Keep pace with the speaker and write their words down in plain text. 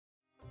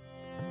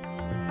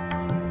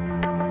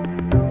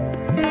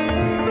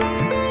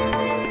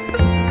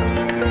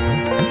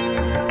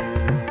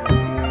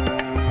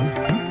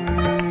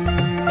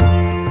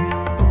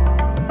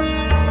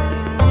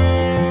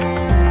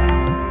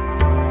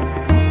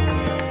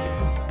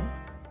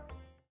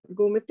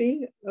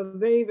Gomathy, a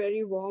very,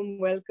 very warm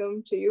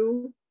welcome to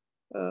you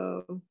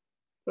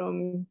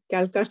from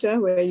Calcutta,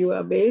 where you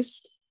are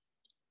based.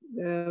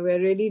 We're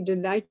really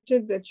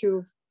delighted that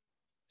you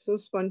so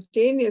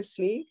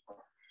spontaneously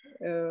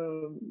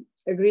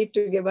agreed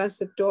to give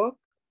us a talk.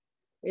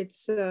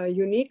 It's a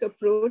unique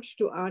approach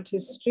to art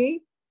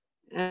history.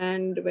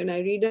 And when I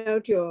read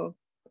out your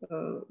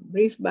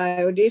brief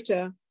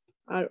biodata,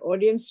 our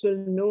audience will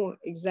know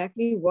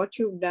exactly what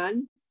you've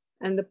done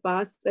and the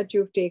path that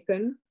you've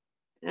taken,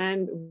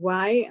 and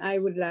why I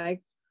would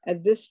like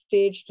at this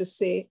stage to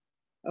say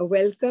a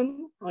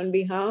welcome on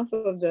behalf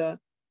of the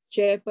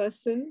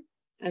chairperson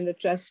and the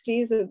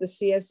trustees of the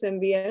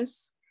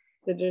CSMBS,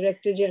 the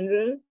Director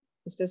General,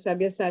 Mr.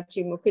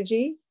 Sabyasachi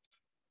Mukherjee,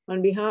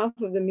 on behalf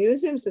of the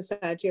Museum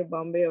Society of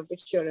Bombay, of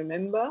which you're a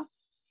member,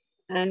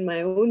 and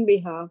my own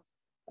behalf,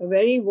 a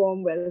very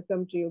warm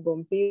welcome to you,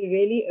 Gomathy.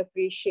 Really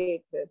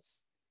appreciate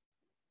this.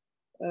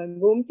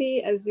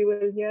 Gomathy, as you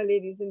will hear,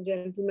 ladies and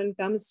gentlemen,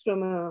 comes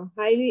from a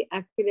highly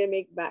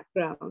academic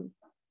background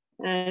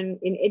and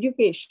in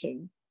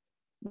education.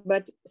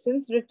 But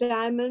since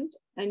retirement,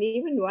 and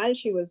even while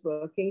she was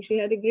working, she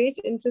had a great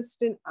interest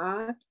in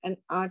art and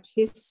art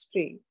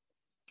history.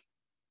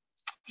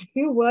 A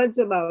few words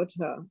about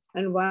her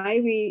and why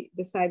we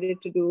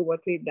decided to do what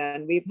we've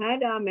done. We've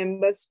had our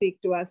members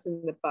speak to us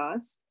in the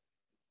past.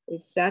 It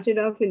started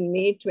off in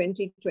May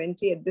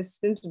 2020, a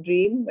distant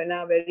dream, when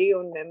our very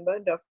own member,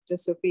 Dr.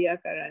 Sophia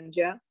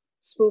Karanja,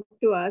 spoke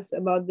to us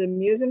about the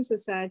Museum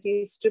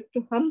Society's trip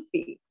to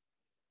Hampi.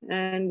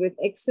 And with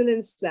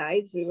excellent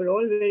slides, we were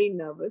all very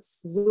nervous.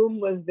 Zoom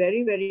was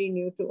very, very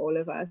new to all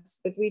of us,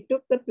 but we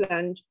took the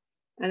plunge,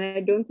 and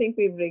I don't think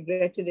we've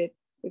regretted it,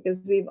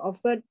 because we've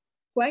offered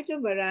quite a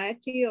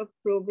variety of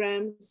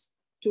programs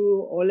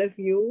to all of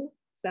you.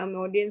 Some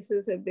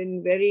audiences have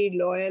been very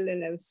loyal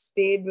and have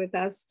stayed with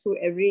us through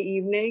every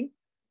evening.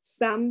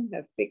 Some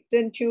have picked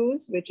and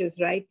choose, which is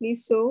rightly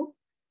so.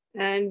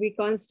 And we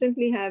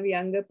constantly have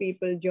younger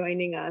people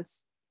joining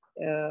us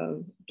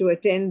to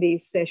attend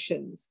these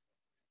sessions.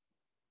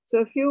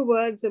 So a few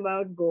words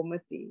about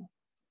Gomathy.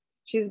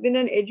 She's been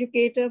an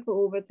educator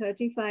for over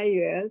 35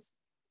 years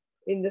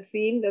in the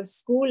field of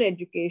school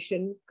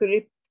education,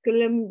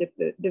 curriculum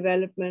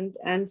development,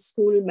 and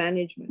school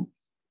management.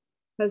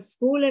 Her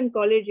school and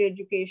college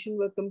education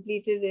were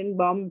completed in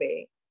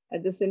Bombay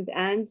at the St.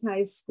 Anne's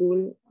High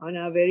School on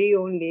our very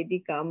own Lady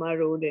Kama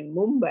Road in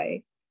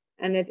Mumbai,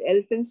 and at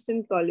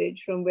Elphinstone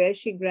College, from where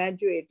she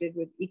graduated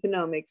with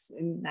economics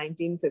in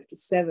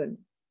 1957.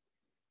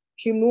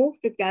 She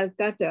moved to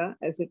Calcutta,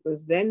 as it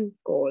was then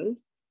called,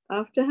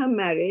 after her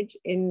marriage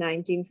in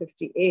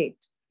 1958.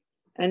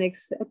 And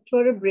except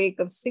for a break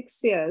of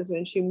 6 years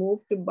when she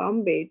moved to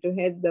Bombay to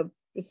head the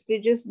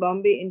prestigious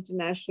Bombay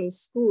International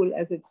School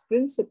as its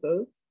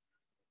principal,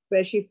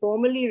 where she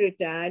formally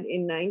retired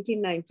in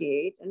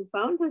 1998 and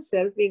found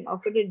herself being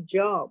offered a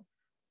job,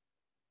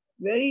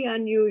 very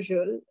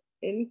unusual,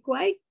 in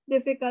quite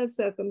difficult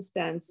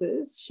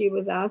circumstances. She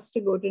was asked to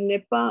go to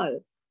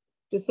Nepal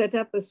to set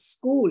up a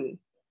school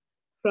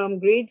from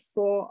grade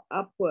 4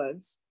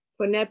 upwards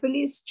for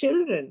Nepalese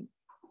children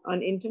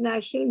on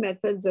international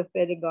methods of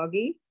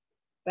pedagogy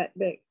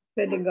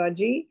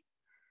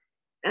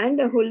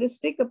and a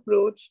holistic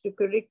approach to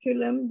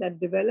curriculum that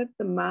developed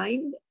the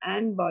mind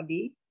and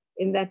body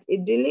in that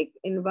idyllic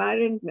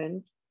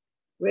environment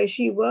where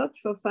she worked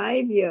for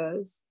 5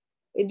 years,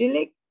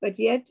 idyllic but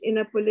yet in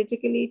a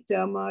politically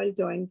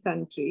turmoil-torn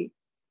country,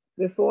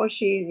 before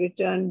she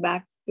returned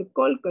back to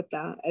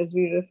Kolkata, as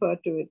we refer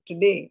to it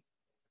today.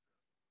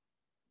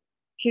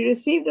 She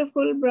received a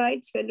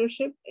Fulbright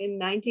Fellowship in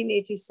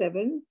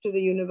 1987 to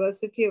the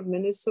University of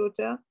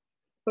Minnesota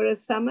for a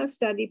summer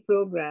study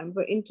program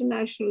for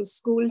international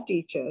school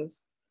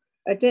teachers,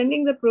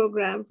 attending the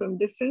program from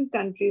different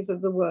countries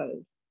of the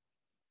world.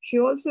 She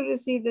also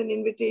received an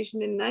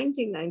invitation in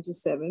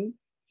 1997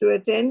 to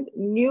attend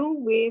New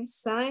Wave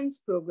Science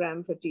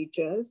program for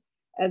teachers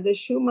at the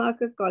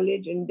Schumacher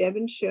College in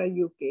Devonshire,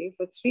 UK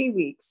for 3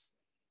 weeks,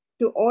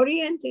 to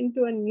orient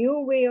into a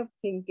new way of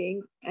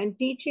thinking and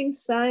teaching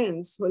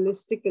science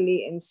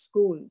holistically in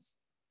schools.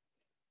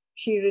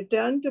 She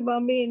returned to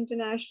Bombay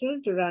International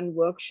to run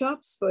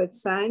workshops for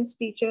its science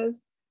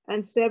teachers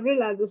and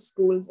several other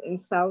schools in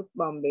South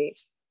Bombay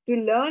to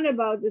learn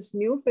about this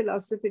new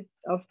philosophy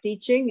of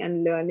teaching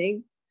and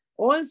learning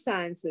all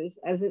sciences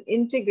as an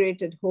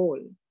integrated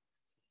whole.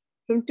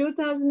 From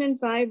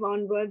 2005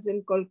 onwards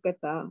in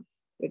Kolkata,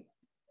 with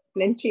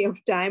plenty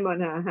of time on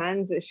her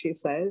hands, as she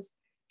says,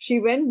 she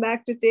went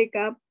back to take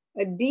up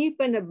a deep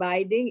and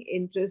abiding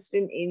interest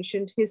in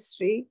ancient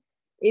history,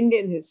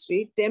 Indian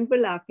history,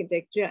 temple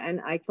architecture,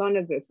 and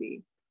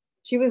iconography.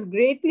 She was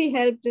greatly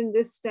helped in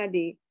this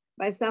study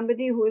by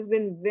somebody who has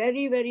been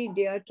very, very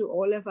dear to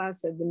all of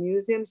us at the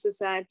Museum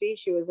Society.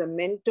 She was a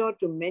mentor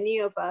to many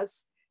of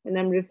us, and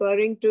I'm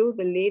referring to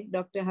the late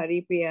Dr.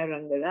 Haripriya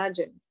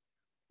Rangarajan,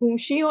 whom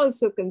she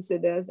also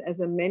considers as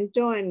a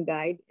mentor and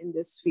guide in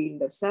this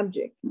field of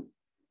subject.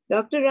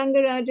 Dr.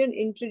 Rangarajan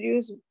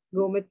introduced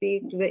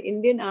Gomathy to the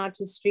Indian Art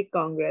History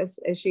Congress,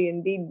 as she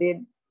indeed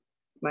did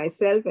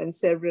myself and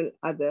several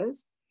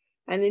others.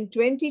 And in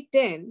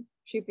 2010,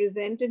 she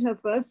presented her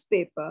first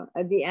paper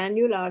at the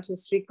annual Art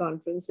History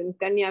Conference in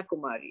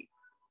Kanyakumari,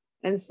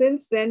 and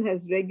since then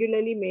has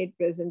regularly made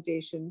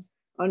presentations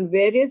on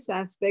various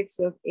aspects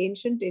of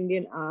ancient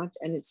Indian art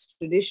and its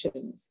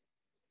traditions.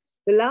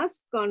 The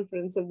last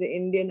conference of the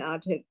Indian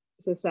Art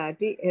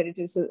Society,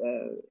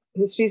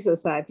 History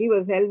Society,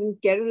 was held in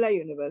Kerala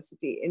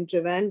University in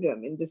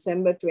Trivandrum in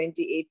December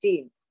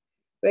 2018,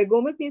 where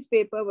Gomathy's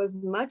paper was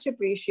much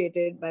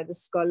appreciated by the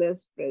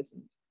scholars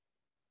present.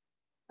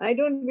 I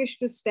don't wish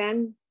to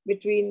stand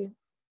between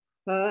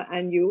her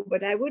and you,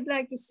 but I would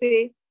like to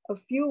say a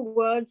few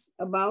words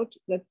about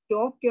the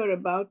talk you're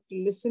about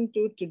to listen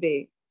to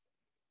today.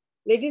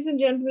 Ladies and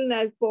gentlemen,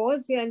 I'll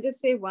pause here and just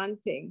say one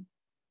thing.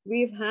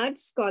 We've had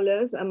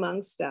scholars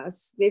amongst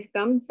us. They've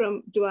come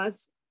to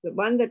us. The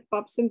one that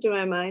pops into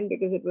my mind,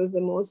 because it was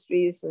the most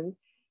recent,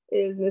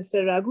 is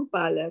Mr. Raghu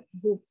Palak,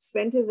 who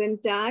spent his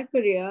entire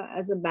career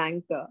as a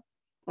banker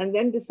and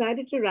then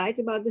decided to write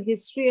about the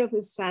history of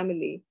his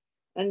family.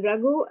 And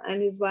Raghu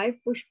and his wife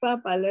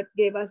Pushpa Palak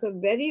gave us a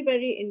very,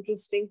 very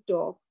interesting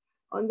talk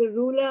on the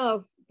ruler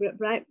of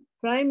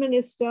Prime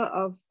Minister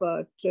of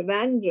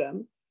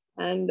Trivandrum.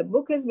 And the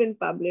book has been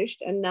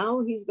published, and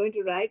now he's going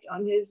to write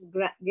on his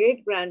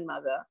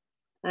great-grandmother.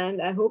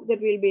 And I hope that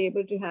we'll be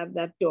able to have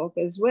that talk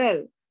as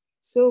well.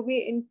 So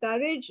we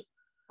encourage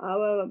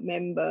our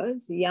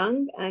members,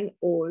 young and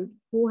old,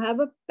 who have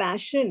a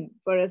passion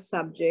for a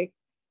subject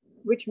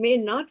which may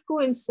not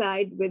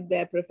coincide with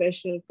their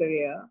professional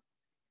career.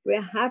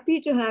 We're happy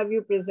to have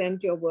you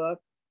present your work,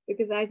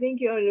 because I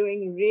think you're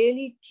doing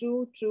really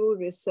true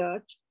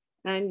research,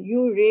 and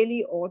you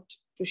really ought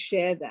to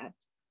share that.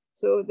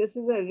 So this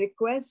is a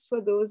request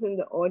for those in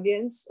the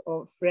audience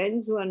or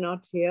friends who are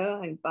not here,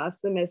 and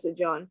pass the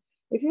message on.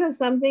 If you have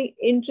something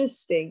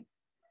interesting,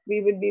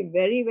 we would be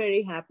very,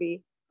 very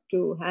happy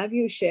to have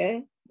you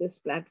share this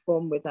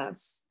platform with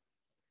us.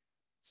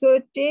 So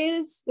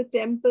tales the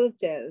temple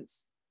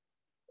tells.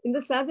 In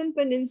the Southern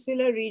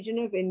Peninsular region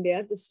of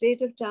India, the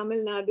state of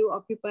Tamil Nadu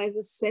occupies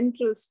a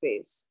central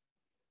space,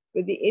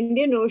 with the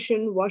Indian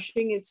Ocean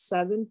washing its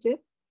southern tip,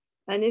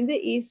 and in the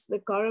east, the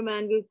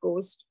Coromandel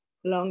coast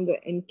along the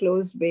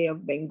enclosed Bay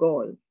of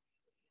Bengal.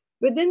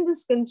 Within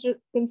this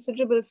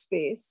considerable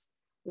space,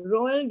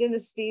 royal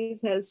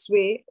dynasties held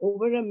sway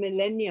over a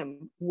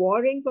millennium,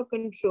 warring for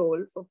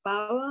control, for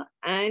power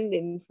and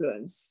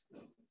influence.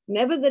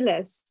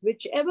 Nevertheless,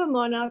 whichever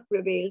monarch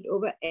prevailed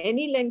over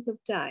any length of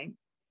time,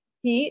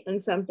 he,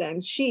 and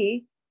sometimes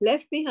she,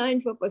 left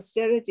behind for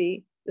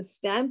posterity the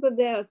stamp of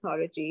their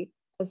authority,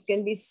 as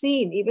can be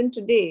seen even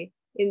today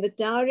in the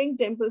towering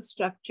temple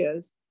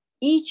structures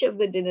each of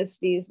the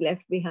dynasties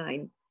left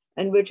behind,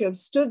 and which have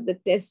stood the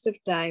test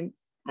of time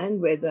and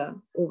weather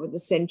over the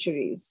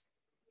centuries.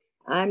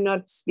 I'm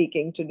not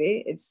speaking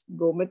today, it's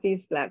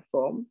Gomathy's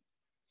platform.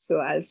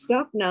 So I'll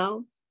stop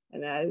now,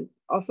 and I'll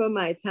offer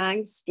my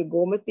thanks to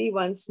Gomathy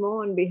once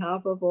more on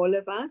behalf of all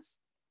of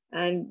us.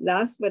 And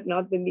last but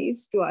not the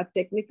least, to our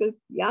technical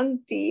young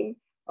team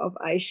of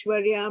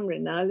Aishwarya,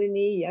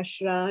 Mrinalini,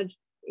 Yashraj,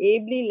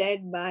 ably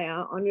led by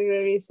our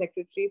Honorary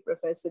Secretary,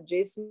 Professor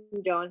Jason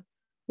John,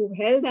 who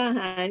held our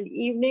hand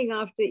evening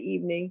after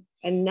evening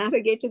and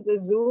navigated the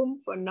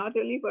Zoom for not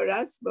only for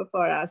us, but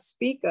for our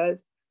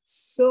speakers,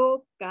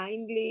 so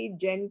kindly,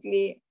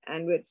 gently,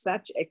 and with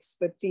such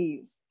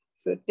expertise.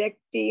 So tech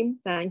team,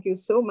 thank you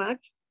so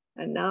much.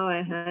 And now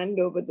I hand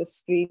over the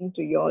screen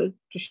to you all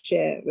to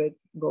share with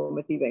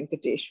Gomathy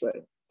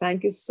Venkateswar.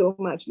 Thank you so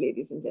much,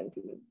 ladies and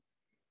gentlemen.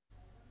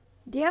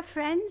 Dear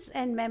friends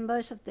and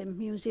members of the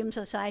Museum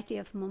Society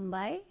of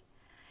Mumbai,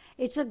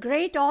 it's a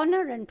great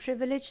honor and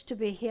privilege to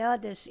be here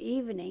this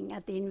evening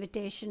at the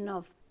invitation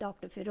of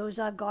Dr.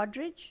 Firoza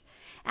Godrej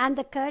and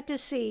the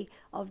courtesy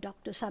of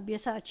Dr.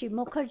 Sabyasachi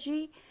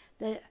Mukherjee,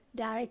 the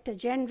Director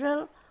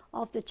General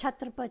of the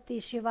Chhatrapati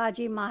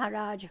Shivaji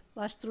Maharaj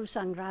Vastru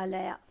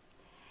Sangralaya.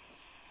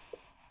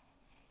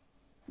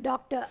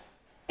 Doctor,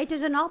 it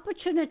is an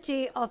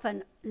opportunity of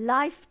a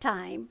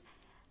lifetime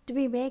to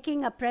be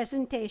making a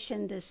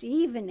presentation this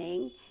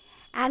evening,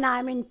 and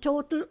I'm in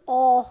total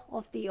awe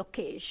of the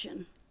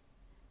occasion.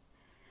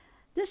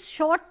 This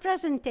short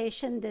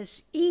presentation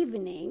this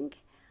evening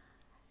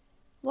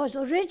was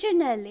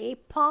originally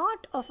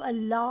part of a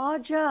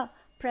larger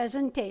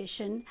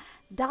presentation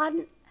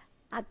done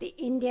at the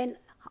Indian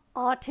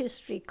Art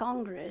History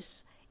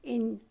Congress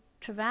in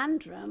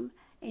Trivandrum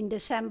in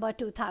December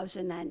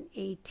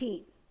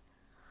 2018.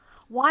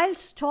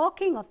 Whilst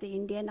talking of the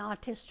Indian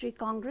Art History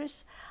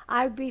Congress,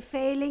 I'd be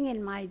failing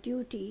in my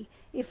duty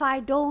if I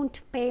don't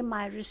pay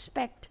my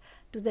respect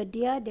to the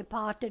dear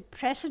departed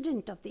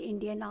President of the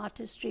Indian Art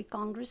History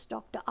Congress,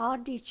 Dr.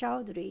 R.D.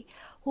 Chowdhury,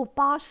 who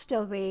passed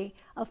away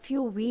a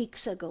few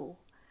weeks ago.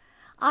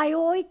 I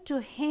owe it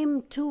to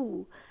him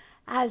too,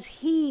 as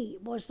he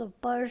was the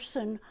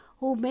person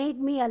who made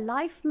me a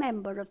life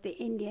member of the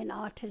Indian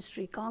Art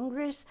History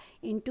Congress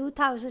in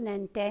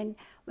 2010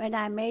 when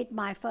I made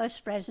my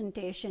first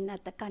presentation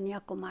at the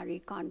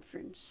Kanyakumari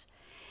conference.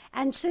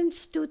 And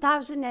since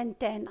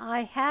 2010,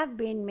 I have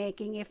been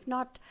making, if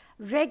not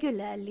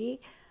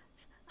regularly,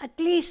 at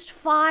least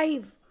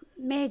 5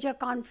 major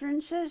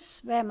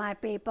conferences where my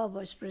paper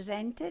was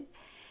presented.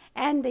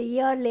 And the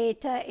year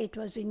later, it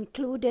was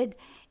included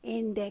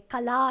in the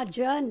Kala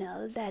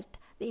journal that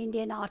the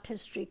Indian Art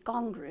History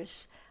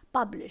Congress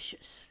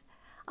publishes.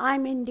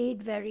 I'm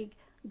indeed very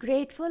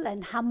grateful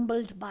and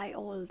humbled by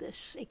all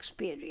this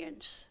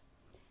experience.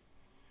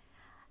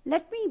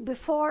 Let me,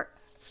 before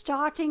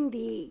starting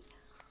the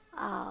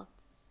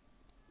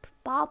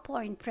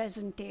PowerPoint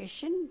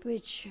presentation,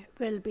 which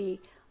will be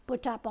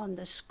put up on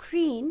the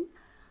screen,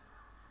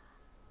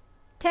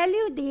 tell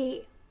you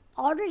the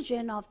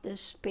origin of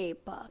this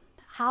paper,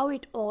 how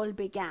it all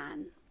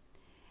began.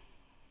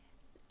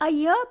 A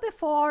year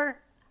before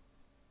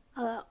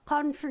a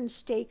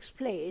conference takes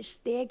place,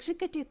 the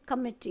Executive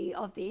Committee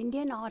of the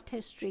Indian Art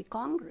History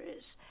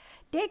Congress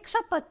takes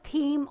up a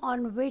theme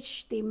on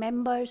which the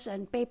members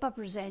and paper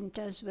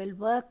presenters will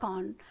work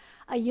on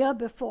a year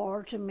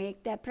before to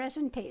make their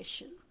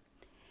presentation.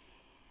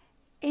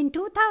 In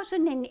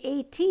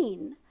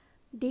 2018,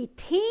 the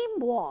theme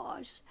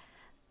was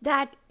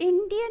that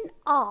Indian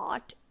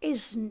art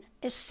is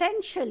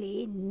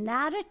essentially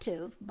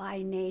narrative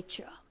by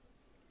nature.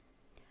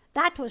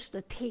 That was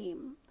the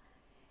theme.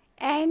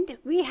 And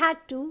we had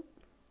to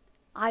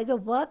either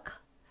work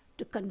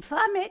to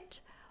confirm it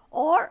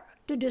or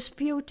to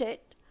dispute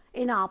it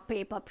in our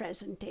paper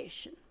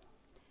presentation.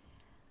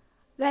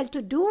 Well,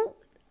 to do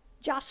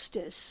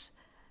justice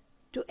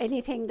to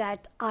anything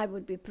that I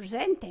would be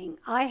presenting,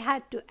 I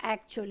had to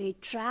actually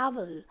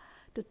travel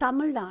to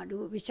Tamil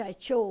Nadu, which I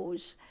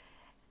chose,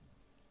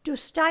 to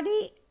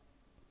study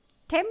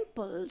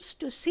temples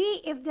to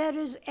see if there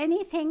is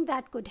anything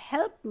that could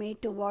help me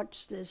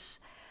towards this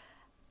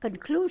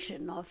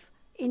conclusion of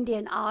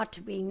Indian art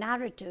being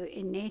narrative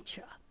in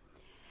nature.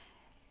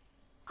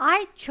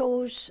 I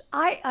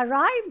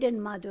arrived in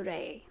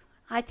Madurai.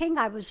 I think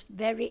I was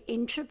very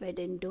intrepid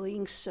in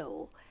doing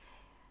so.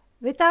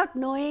 Without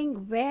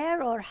knowing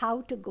where or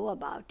how to go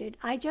about it,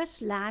 I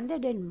just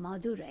landed in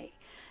Madurai.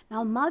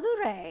 Now,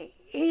 Madurai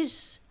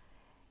is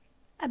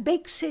a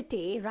big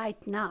city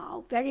right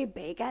now, very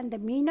big, and the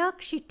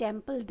Meenakshi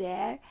temple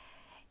there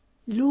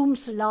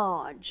looms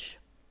large.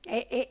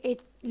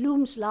 It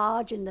looms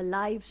large in the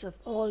lives of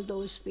all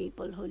those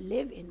people who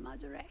live in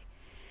Madurai.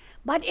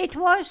 But it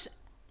was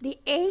the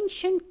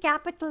ancient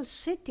capital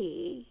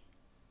city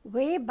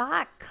way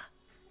back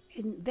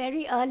in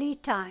very early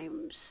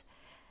times,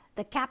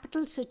 the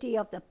capital city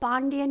of the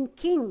Pandyan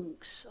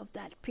kings of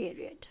that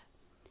period.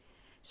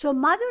 So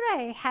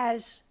Madurai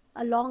has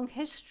a long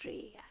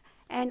history,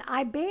 and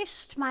I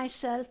based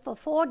myself for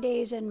 4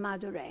 days in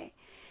Madurai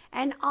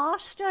and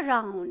asked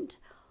around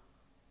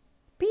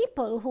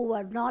people who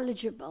were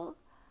knowledgeable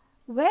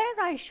where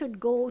I should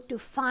go to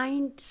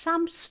find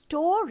some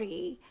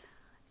story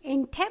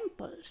in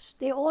temples.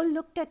 They all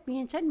looked at me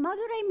and said,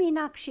 Madurai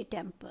Meenakshi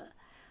temple.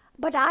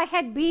 But I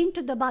had been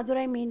to the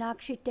Madurai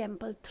Meenakshi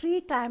temple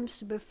 3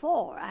 times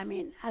before. I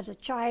mean, as a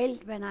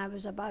child, when I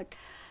was about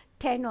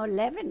 10 or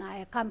 11, I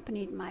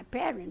accompanied my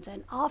parents.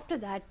 And after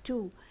that,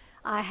 too,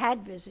 I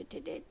had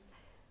visited it.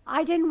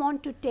 I didn't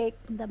want to take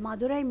the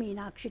Madurai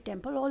Meenakshi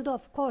temple, although,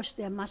 of course,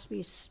 there must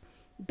be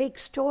big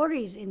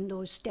stories in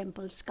those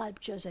temple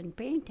sculptures and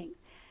paintings.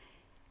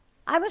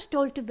 I was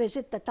told to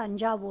visit the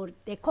Tanjavur,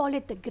 they call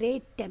it the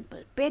Great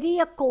Temple,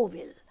 Periya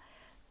Koil.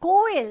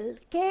 Koil,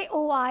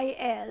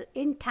 K-O-I-L,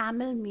 in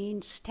Tamil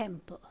means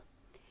temple.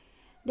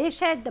 They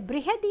said the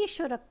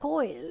Brihadishwara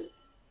Koil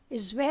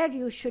is where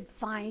you should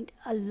find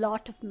a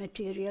lot of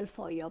material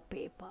for your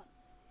paper.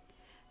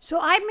 So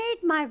I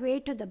made my way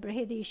to the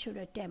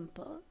Brihadishwara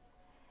temple.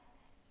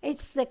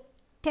 It's the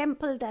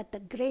temple that the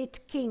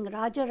great king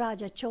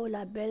Rajaraja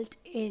Chola built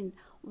in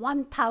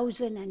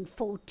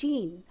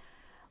 1014,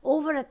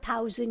 over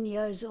 1,000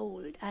 years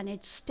old, and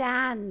it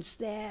stands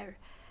there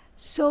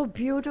so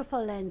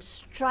beautiful and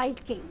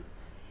striking.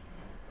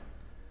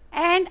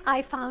 And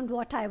I found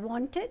what I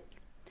wanted,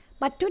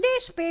 but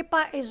today's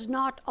paper is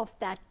not of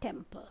that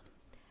temple.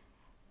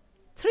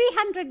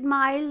 300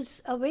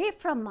 miles away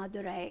from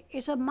Madurai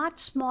is a much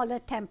smaller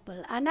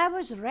temple, and I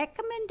was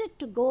recommended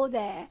to go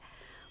there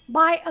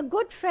by a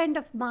good friend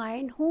of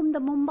mine whom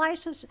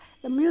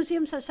the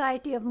Museum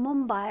Society of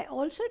Mumbai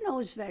also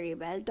knows very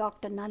well,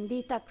 Dr.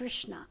 Nandita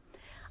Krishna.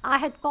 I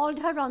had called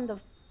her on the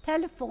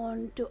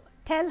telephone to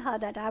tell her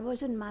that I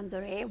was in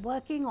Madurai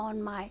working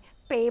on my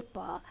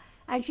paper,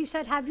 and she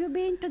said, have you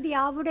been to the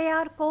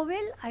Avudaiyar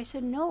Koil? I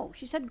said, no.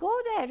 She said, go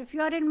there. If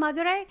you are in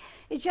Madurai,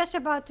 it's just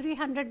about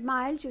 300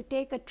 miles. You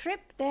take a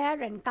trip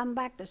there and come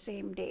back the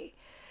same day.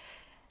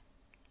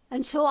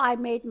 And so I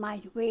made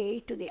my way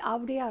to the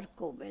Avudaiyar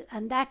Koil,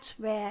 and that's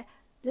where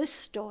this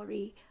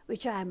story,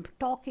 which I am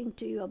talking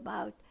to you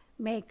about,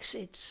 makes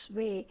its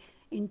way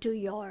into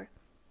your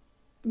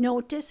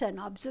notice and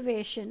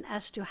observation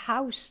as to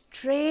how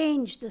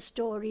strange the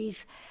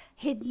stories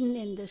hidden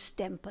in this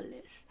temple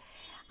is.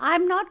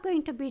 I'm not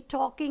going to be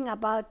talking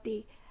about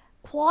the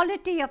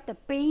quality of the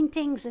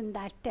paintings in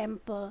that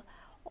temple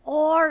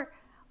or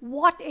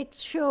what it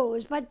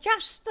shows, but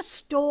just the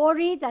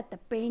story that the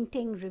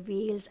painting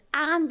reveals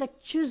and the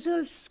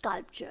chiseled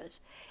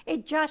sculptures.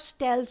 It just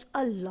tells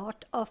a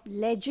lot of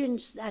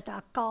legends that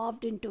are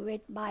carved into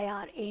it by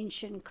our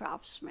ancient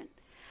craftsmen.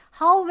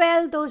 How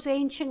well those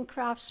ancient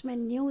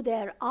craftsmen knew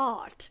their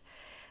art,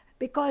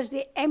 because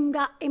they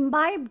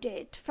imbibed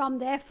it from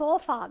their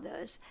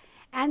forefathers,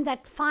 and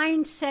that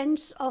fine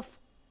sense of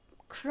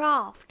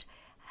craft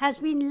has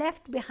been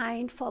left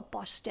behind for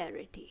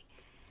posterity.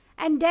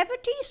 And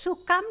devotees who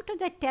come to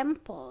the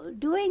temple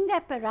doing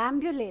their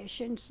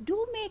perambulations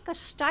do make a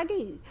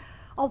study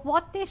of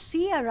what they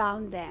see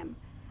around them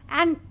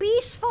and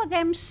piece for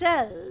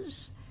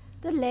themselves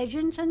the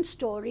legends and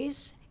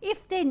stories.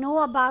 If they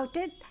know about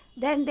it,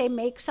 then they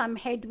make some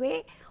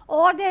headway,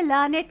 or they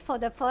learn it for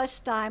the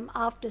first time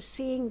after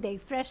seeing the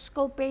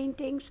fresco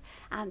paintings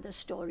and the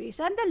stories.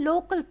 And the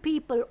local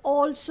people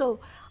also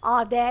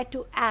are there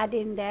to add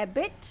in their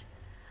bit.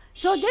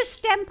 So this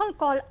temple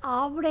called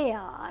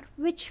Avudaiyar,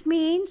 which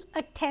means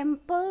a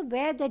temple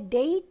where the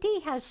deity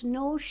has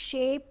no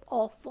shape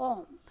or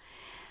form.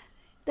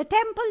 The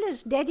temple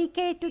is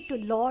dedicated to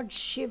Lord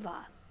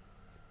Shiva.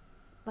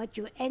 But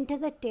you enter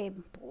the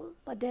temple,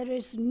 but there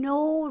is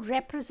no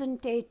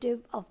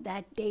representative of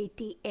that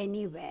deity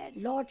anywhere.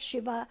 Lord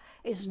Shiva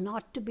is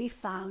not to be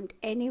found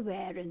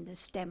anywhere in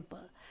this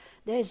temple.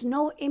 There is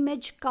no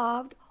image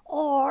carved,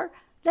 or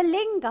the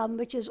lingam,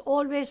 which is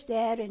always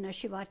there in a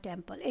Shiva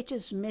temple. It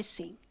is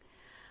missing.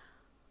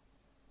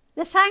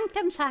 The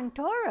sanctum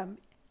sanctorum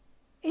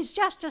is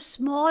just a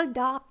small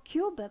dark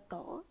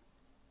cubicle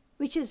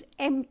which is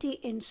empty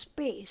in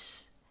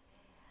space.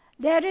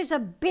 There is a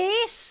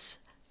base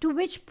to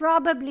which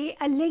probably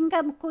a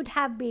lingam could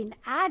have been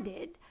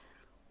added,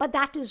 but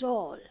that is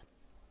all.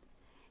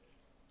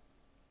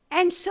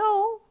 And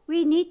so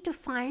we need to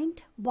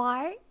find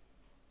why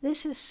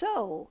this is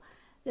so.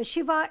 The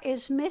Shiva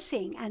is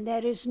missing, and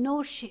there is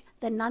no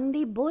the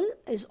Nandi bull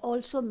is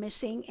also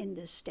missing in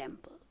this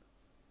temple.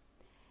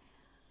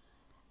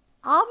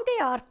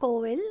 Avudaiyar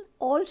Koil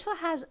also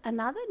has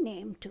another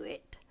name to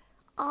it,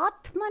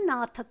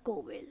 Atmanatha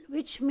Koil,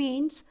 which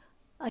means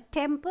a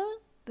temple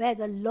where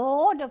the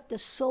Lord of the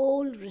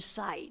soul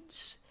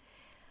resides.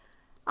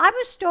 I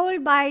was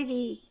told by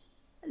the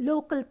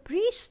local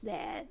priest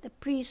there, the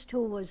priest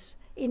who was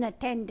in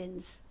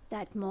attendance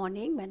that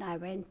morning when I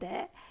went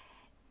there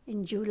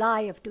in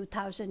July of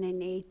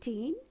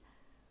 2018,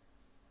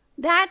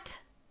 that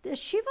the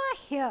Shiva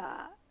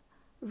here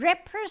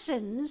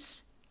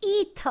represents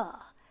ether,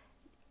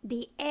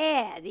 the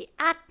air, the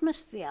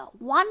atmosphere,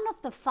 one of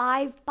the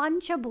 5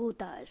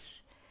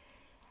 Panchabhutas.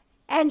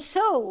 And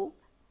so,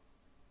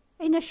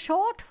 in a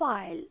short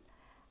while,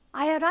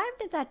 I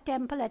arrived at that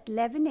temple at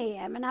 11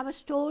 a.m. and I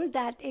was told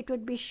that it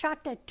would be shut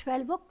at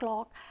 12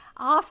 o'clock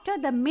after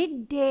the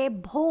midday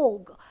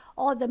bhog,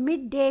 or the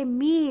midday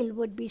meal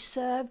would be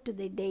served to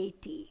the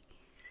deity.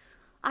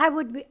 I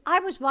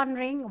was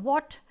wondering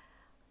what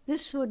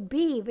this would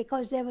be,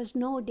 because there was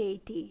no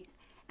deity.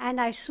 And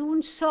I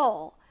soon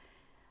saw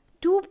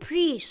 2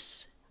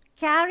 priests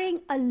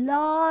carrying a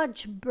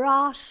large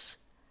brass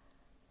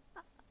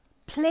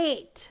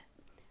plate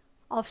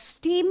of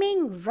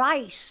steaming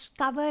rice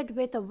covered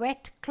with a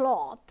wet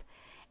cloth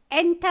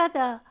enter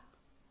the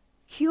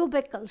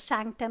cubicle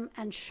sanctum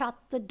and shut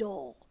the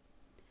door.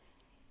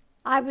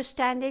 I was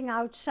standing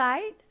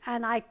outside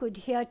and I could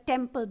hear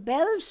temple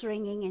bells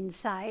ringing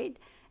inside,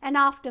 and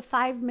after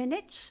 5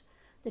 minutes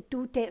the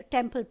 2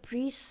 temple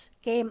priests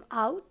came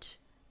out,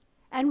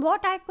 and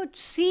what I could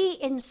see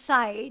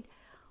inside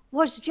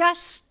was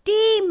just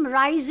steam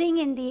rising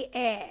in the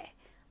air.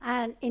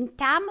 And in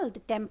Tamil, the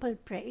temple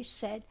priest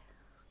said,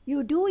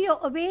 "You do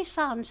your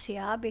obeisance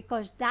here,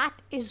 because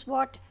that is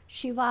what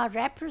Shiva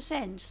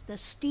represents, the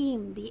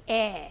steam, the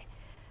air."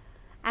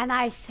 And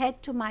I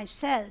said to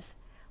myself,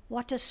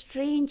 what a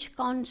strange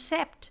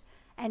concept,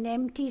 an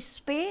empty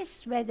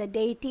space where the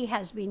deity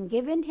has been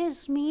given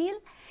his meal,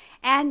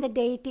 and the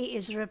deity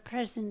is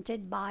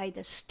represented by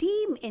the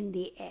steam in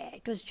the air.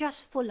 It was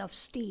just full of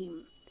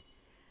steam.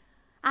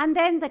 And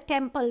then the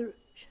temple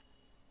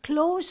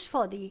closed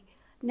for the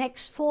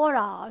next 4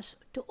 hours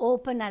to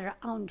open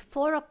around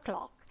 4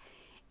 o'clock.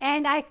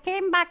 And I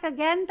came back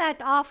again that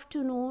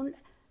afternoon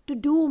to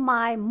do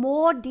my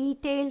more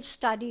detailed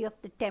study of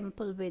the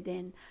temple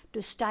within,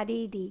 to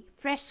study the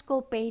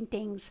fresco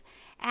paintings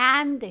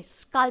and the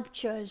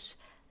sculptures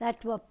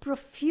that were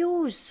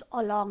profuse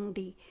along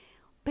the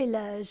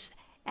pillars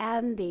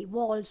and the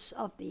walls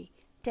of the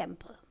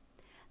temple.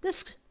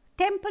 This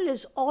temple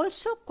is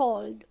also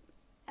called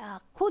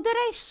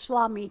Kudurai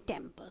Swami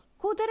temple.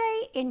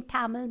 Kudurai in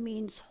Tamil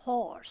means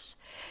horse.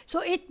 So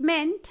it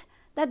meant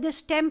that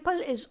this temple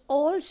is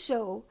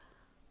also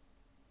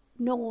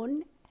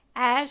known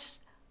as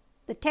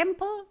the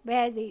temple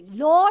where the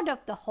Lord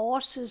of the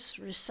horses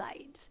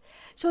resides.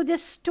 So the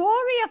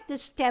story of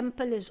this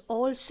temple is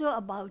also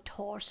about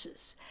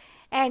horses.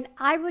 And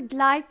I would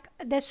like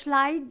the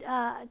slide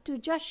to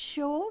just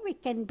show. We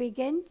can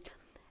begin.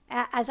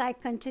 As I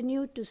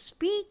continue to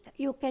speak,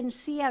 you can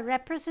see a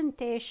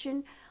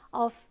representation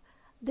of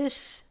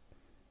this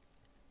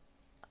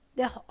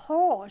the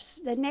horse,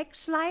 the next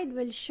slide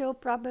will show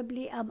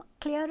probably a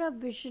clearer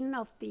vision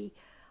of the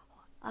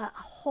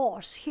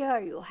horse. Here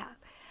you have,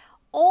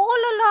 all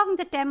along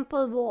the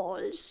temple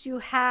walls, you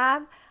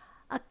have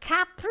a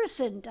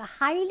caparisoned, a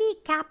highly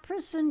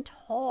caparisoned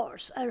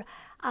horse,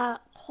 a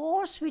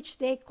horse which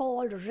they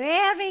call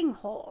rearing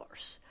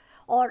horse,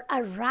 or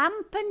a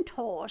rampant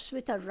horse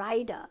with a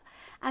rider.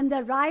 And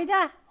the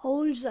rider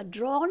holds a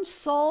drawn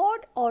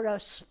sword or a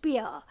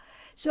spear.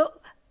 So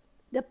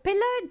the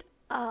pillared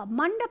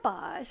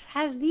mandapas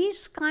has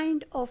these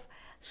kind of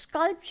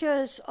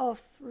sculptures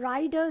of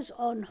riders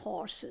on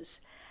horses.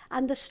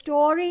 And the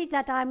story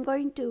that I'm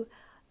going to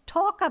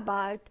talk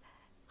about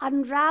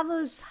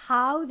unravels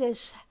how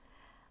this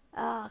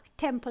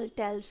temple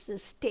tells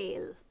this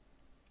tale.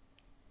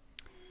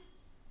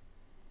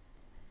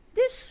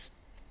 This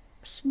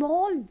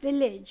small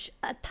village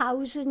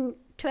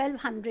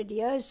 1,200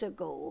 years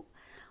ago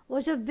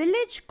was a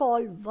village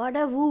called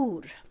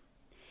Vadavur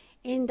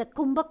in the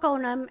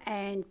Kumbakonam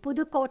and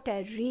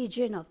Pudukkottai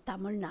region of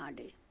Tamil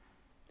Nadu,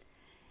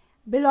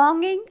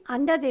 belonging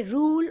under the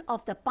rule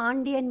of the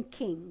Pandyan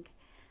king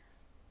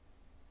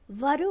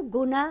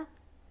Varuguna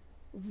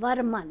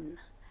Varman.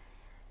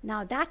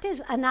 Now that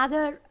is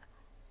another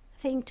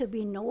thing to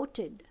be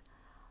noted.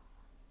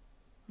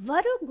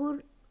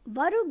 Varuguna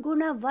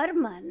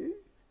Varman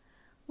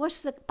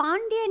was the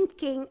Pandyan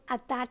king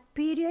at that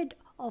period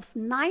of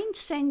 9th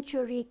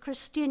century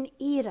Christian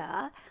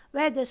era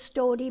where the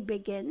story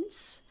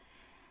begins.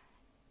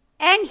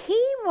 And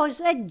he was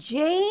a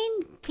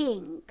Jain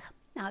king.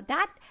 Now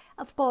that,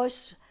 of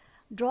course,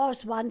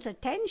 draws one's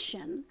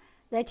attention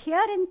that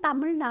here in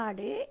Tamil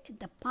Nadu,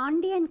 the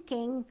Pandyan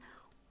king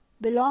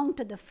belonged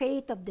to the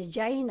faith of the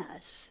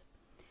Jainas.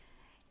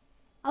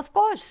 Of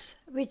course,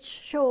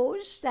 which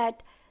shows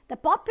that the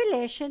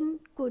population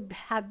could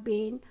have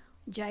been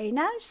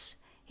Jainas,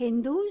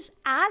 Hindus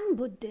and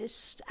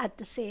Buddhists at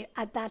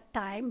that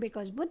time,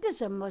 because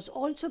Buddhism was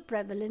also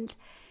prevalent,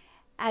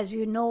 as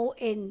you know,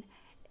 in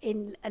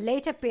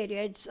later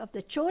periods of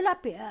the Chola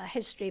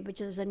history,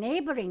 which is a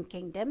neighboring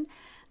kingdom,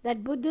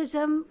 that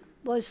Buddhism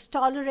was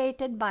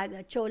tolerated by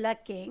the Chola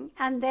king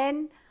and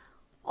then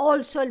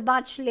also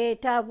much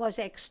later was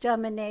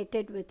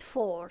exterminated with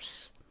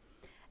force.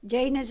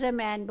 Jainism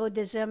and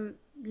Buddhism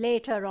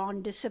later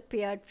on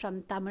disappeared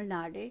from Tamil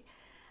Nadu,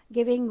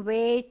 giving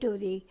way to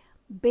the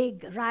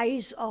big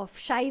rise of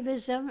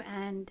Shaivism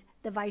and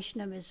the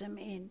Vaishnavism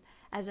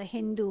as the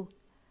Hindu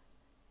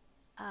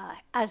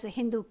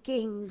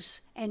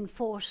kings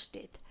enforced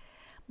it.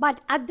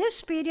 But at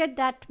this period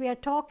that we are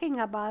talking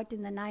about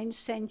in the 9th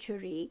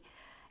century,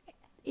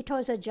 it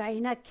was a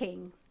Jaina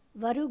king,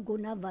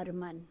 Varuguna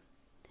Varman.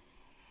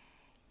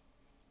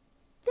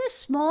 This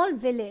small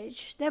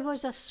village, there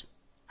was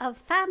a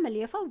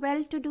family, of a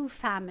well-to-do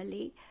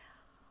family,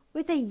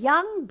 with a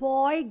young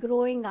boy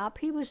growing up.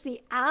 He was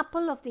the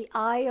apple of the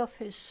eye of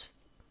his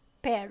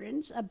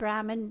parents, a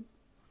Brahmin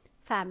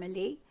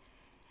family.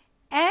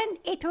 And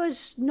it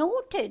was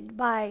noted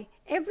by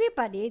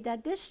everybody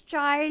that this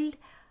child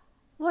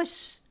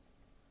was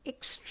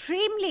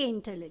extremely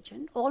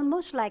intelligent,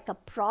 almost like a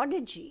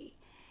prodigy.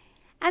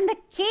 And the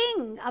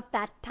king of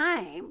that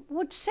time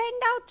would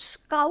send out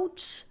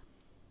scouts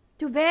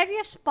to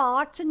various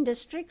parts and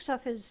districts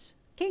of his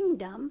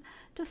kingdom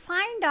to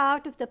find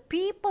out if the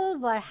people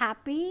were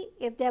happy,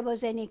 if there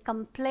was any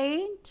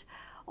complaint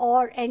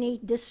or any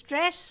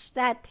distress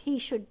that he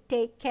should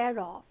take care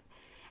of.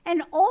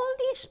 And all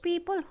these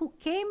people who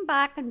came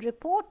back and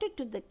reported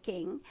to the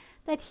king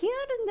that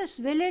here in this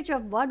village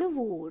of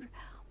Vadavur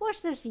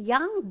was this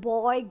young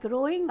boy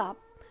growing up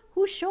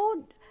who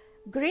showed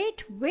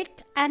great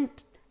wit and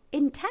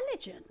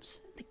intelligence.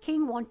 The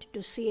king wanted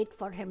to see it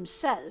for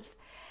himself.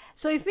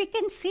 So if we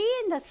can see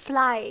in the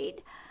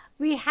slide,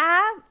 we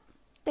have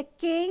the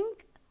king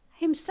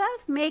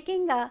himself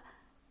making a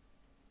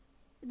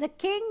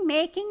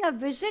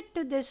visit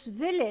to this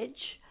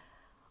village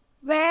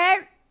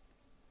where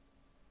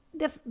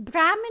the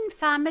Brahmin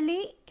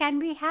family, can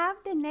we have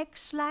the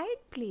next slide,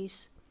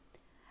 please?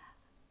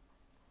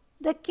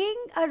 The king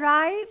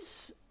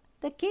arrives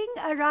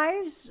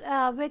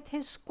with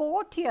his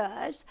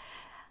courtiers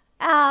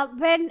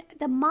when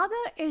the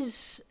mother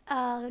is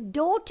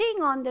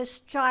doting on this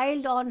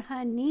child on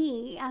her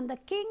knee, and the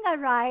king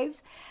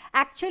arrives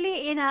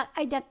actually in a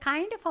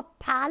kind of a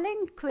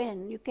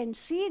palanquin. You can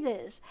see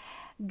this,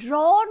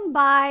 drawn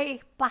by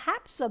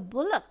perhaps a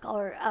bullock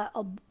or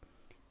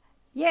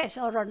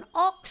or an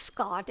ox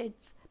cart.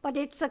 But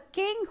it's a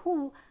king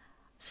who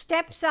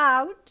steps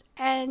out,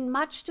 and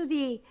much to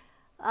the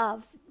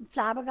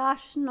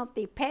flabbergastion of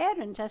the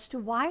parents as to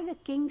why the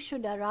king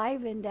should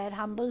arrive in their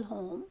humble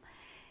home.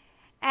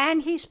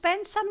 And he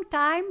spends some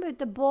time with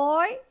the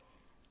boy,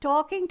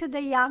 talking to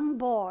the young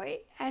boy,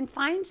 and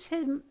finds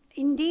him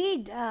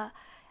indeed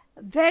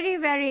very,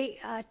 very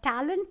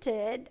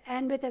talented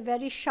and with a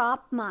very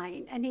sharp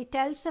mind. And he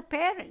tells the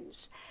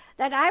parents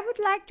that I would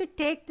like to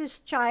take this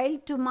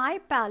child to my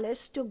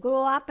palace to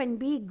grow up and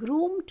be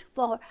groomed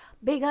for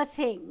bigger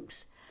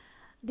things.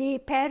 The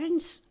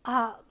parents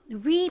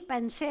weep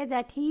and say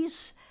that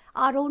he's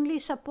our only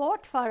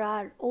support for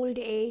our old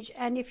age,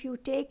 and if you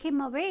take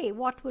him away,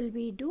 what will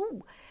we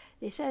do?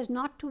 He says,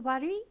 not to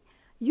worry.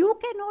 You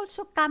can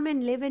also come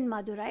and live in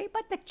Madurai,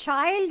 but the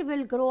child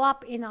will grow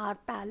up in our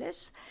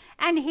palace,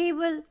 and he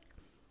will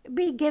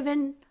be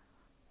given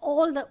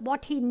all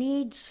what he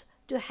needs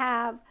to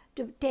have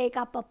to take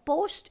up a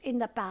post in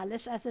the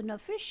palace as an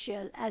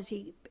official as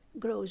he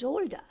grows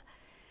older.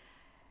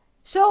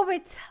 So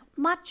with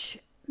much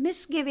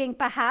misgiving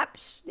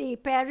perhaps, the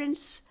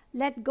parents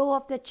let go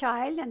of the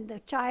child, and the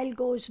child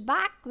goes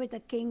back with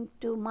the king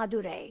to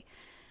Madurai.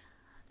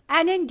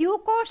 And in due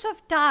course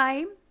of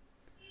time,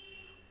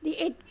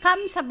 it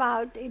comes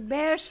about, it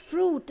bears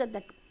fruit that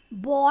the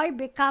boy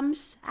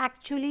becomes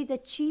actually the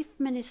chief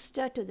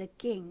minister to the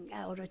king,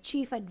 or a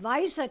chief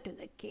advisor to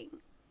the king.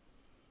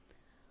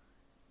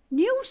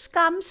 News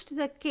comes to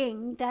the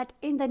king that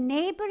in the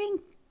neighboring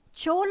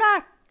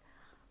Chola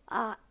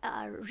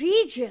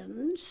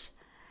regions,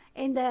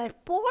 in the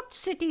port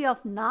city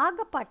of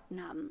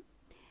Nagapattinam,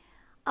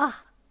 a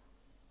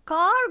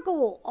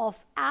cargo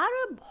of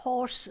Arab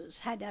horses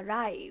had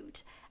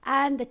arrived,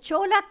 and the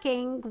Chola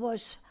king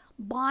was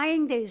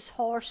buying these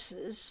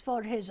horses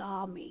for his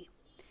army.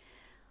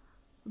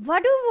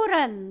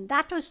 Vaduvuran,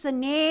 that was the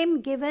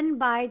name given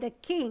by the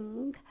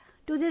king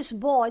to this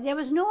boy. There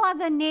was no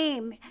other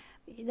name.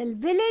 The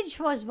village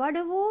was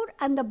Vaduvur,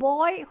 and the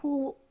boy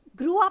who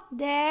grew up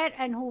there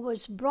and who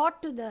was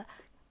brought to the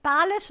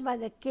palace by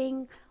the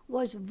king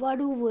was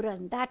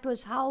Vaduvuran. That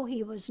was how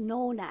he was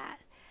known as.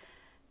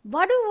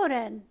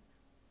 Vaduvuran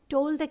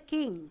told the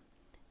king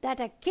that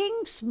a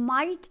king's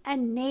might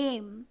and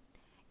name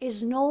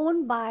is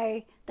known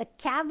by the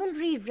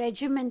cavalry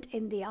regiment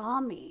in the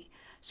army.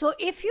 So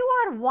if you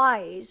are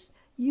wise,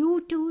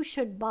 you too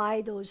should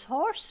buy those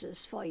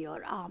horses for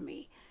your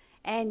army,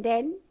 and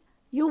then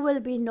you will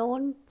be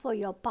known for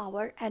your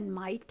power and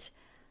might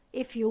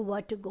if you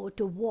were to go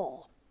to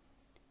war.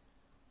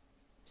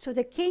 So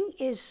the king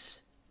is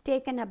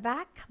taken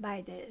aback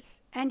by this,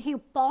 and he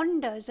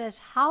ponders as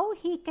how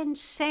he can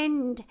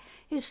send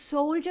his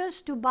soldiers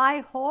to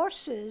buy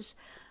horses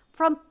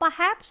from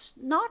perhaps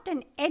not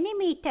an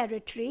enemy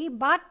territory,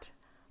 but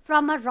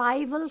from a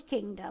rival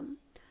kingdom.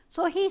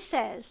 So he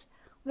says,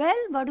 well,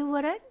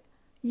 Vaduvaran,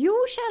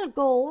 you shall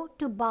go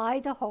to buy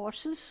the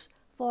horses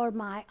for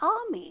my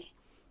army,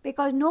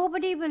 because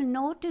nobody will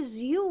notice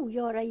you.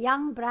 You're a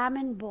young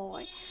Brahmin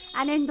boy.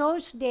 And in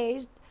those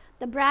days,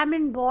 the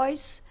Brahmin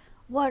boys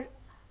were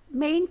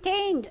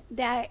maintained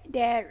their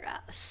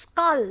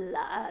skull,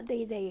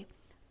 the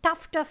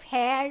tuft of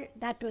hair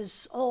that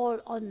was all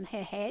on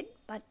her head,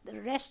 but the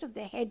rest of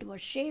the head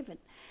was shaven.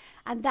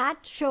 And that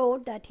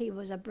showed that he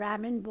was a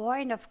Brahmin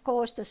boy, and of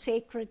course the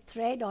sacred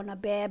thread on a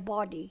bare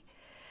body.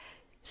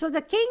 So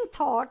the king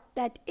thought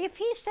that if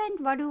he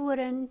sent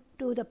Vaduvaran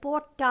to the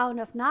port town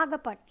of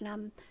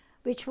Nagapattinam,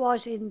 which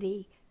was in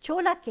the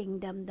Chola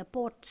kingdom, the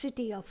port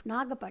city of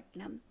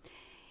Nagapattinam,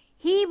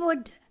 he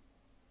would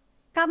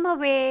come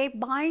away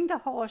buying the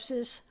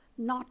horses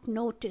not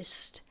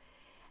noticed.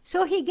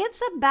 So he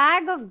gives a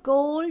bag of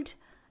gold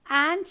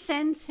and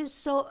sends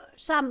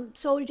some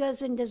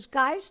soldiers in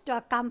disguise to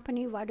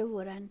accompany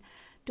Vaduvaran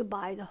to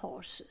buy the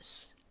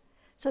horses.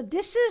 So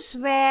this is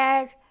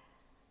where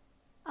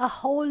a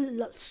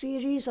whole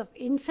series of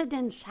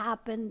incidents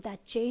happen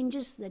that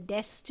changes the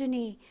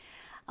destiny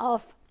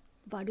of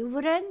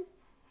Vaduvaran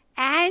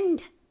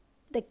and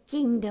the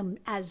kingdom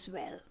as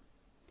well.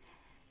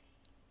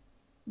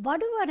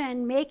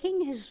 Vaduvaran,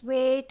 making his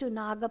way to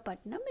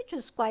Nagapattinam, which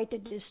was quite a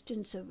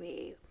distance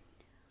away,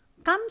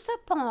 comes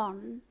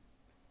upon,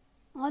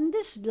 on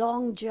this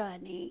long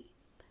journey,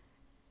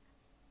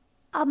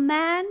 a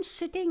man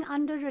sitting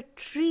under a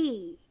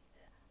tree,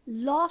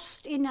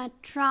 lost in a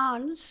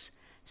trance,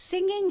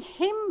 singing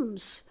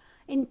hymns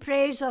in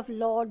praise of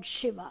Lord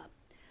Shiva.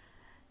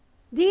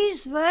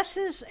 These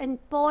verses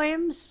and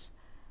poems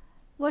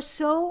were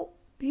so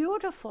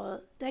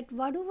beautiful that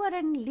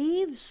Vaduvaran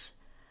leaves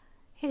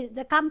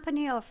the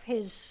company of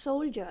his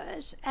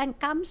soldiers and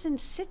comes and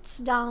sits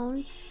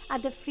down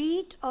at the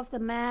feet of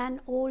the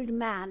old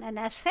man, an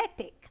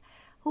ascetic,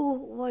 who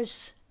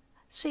was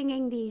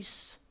singing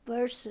these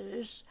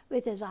verses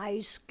with his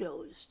eyes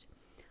closed.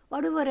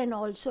 Vaduvaran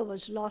also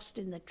was lost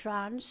in the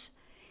trance,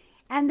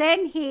 and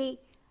then he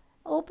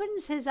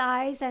opens his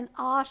eyes and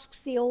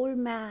asks the old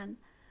man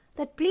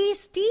that,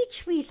 please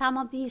teach me some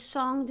of these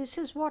songs. This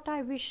is what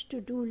I wish to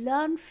do,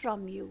 learn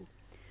from you.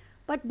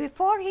 But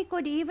before he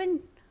could even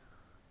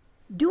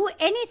do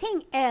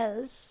anything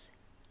else,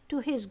 to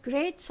his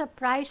great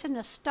surprise and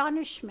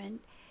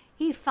astonishment,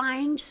 he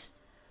finds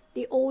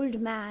the old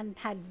man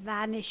had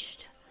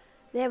vanished.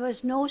 There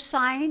was no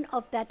sign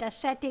of that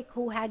ascetic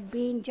who had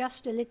been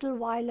just a little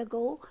while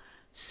ago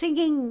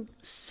singing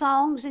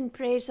songs in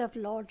praise of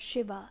Lord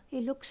Shiva.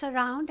 He looks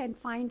around and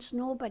finds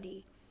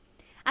nobody.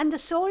 And the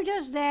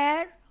soldiers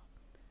there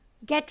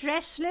get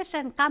restless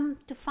and come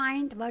to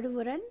find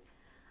Vaduvaran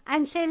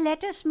and say,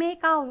 let us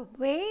make our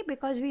way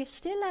because we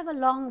still have a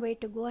long way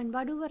to go. And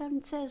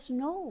Vaduvaran says,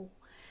 no,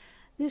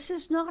 this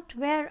is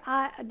where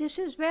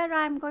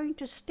I'm going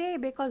to stay,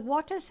 because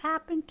what has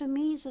happened to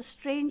me is the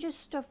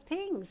strangest of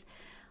things.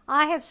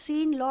 I have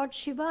seen Lord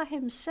Shiva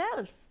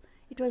himself.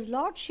 It was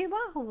Lord Shiva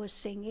who was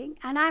singing,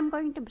 and I'm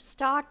going to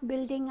start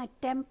building a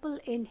temple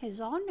in his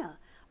honor,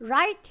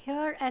 right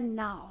here and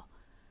now.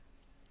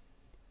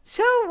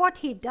 So what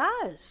he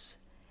does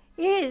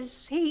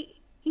is he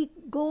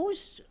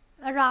goes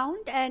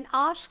around and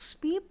asks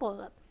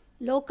people,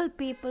 local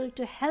people,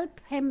 to help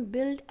him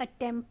build a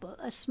temple,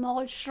 a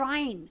small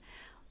shrine,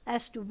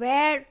 as to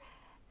where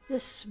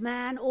this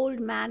old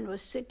man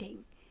was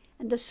sitting.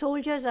 And the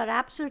soldiers are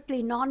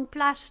absolutely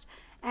nonplussed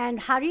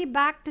and hurry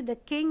back to the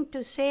king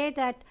to say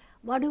that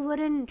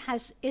Vaduvaran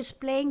is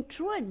playing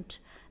truant,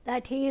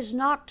 that he is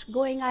not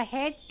going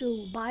ahead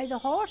to buy the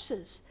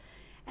horses.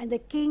 And the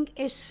king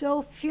is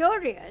so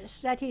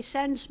furious that he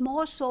sends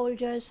more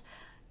soldiers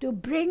to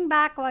bring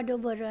back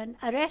Vaduvaran,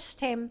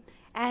 arrest him,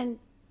 and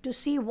to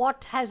see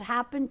what has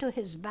happened to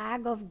his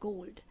bag of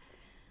gold.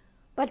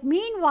 But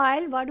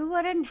meanwhile,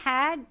 Vaduvaran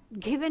had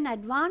given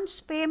advance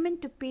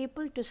payment to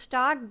people to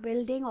start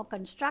building or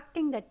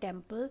constructing the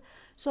temple,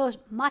 so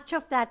much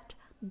of that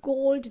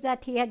gold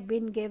that he had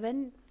been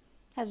given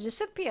has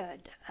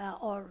disappeared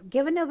or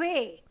given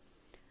away.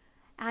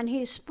 And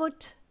he's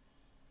put,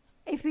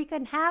 if we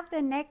can have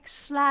the next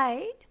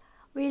slide,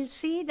 we'll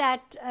see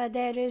that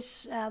there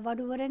is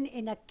Vaduvaran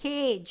in a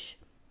cage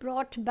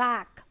brought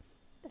back.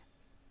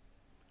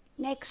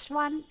 Next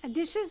one.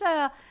 This is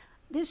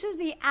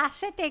the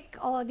ascetic,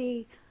 or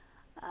the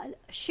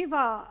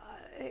Shiva.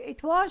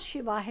 It was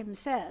Shiva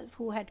himself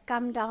who had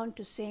come down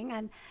to sing,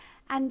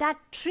 and that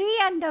tree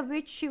under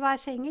which Shiva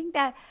is singing,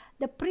 that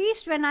the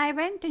priest, when I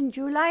went in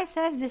July,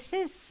 says this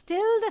is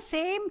still the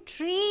same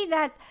tree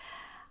that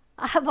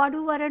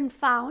Vaduvaran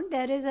found.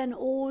 There is an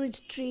old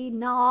tree,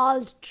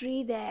 gnarled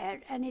tree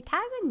there, and it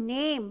has a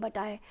name, but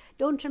I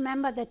don't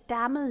remember the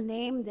Tamil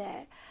name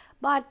there.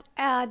 But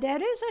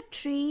there is a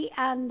tree,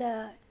 and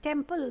the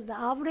temple, the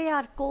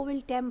Avudaiyar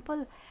Koil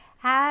temple,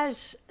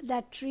 has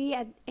that tree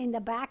in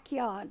the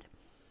backyard.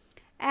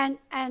 And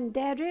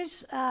there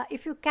is,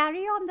 if you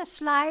carry on the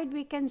slide,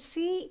 we can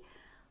see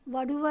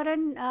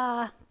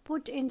Vaduvaran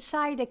put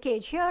inside a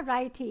cage. Here,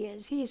 right, he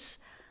is. He's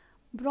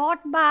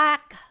brought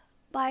back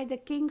by the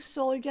king's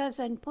soldiers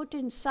and put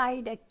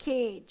inside a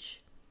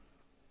cage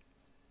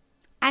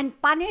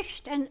and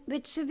punished, and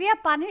with severe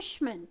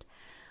punishment.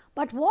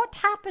 But what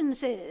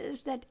happens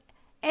is that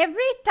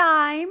every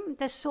time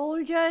the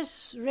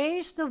soldiers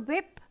raise the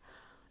whip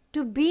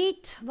to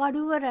beat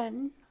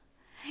Vaduvaran,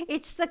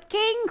 it's the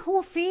king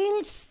who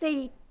feels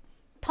the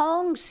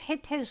thongs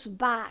hit his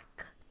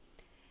back.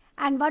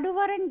 And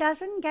Vaduvaran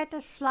doesn't get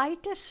the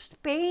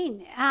slightest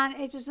pain, and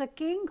it is the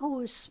king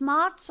who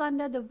smarts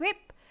under the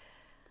whip.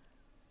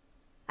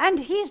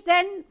 And he's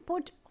then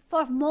put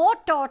for more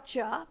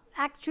torture.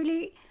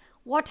 Actually,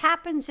 what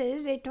happens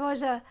is, it was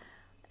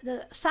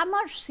the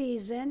summer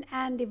season,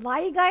 and the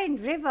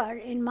Vaigai river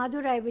in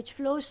Madurai, which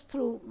flows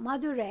through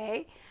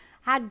Madurai,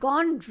 had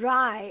gone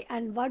dry,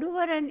 and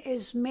Vaduvaran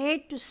is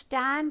made to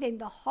stand in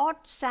the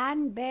hot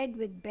sand bed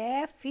with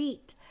bare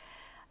feet,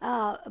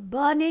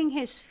 burning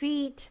his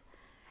feet.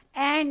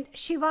 And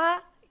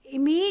Shiva,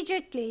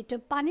 immediately, to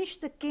punish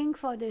the king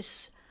for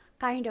this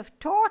kind of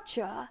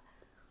torture,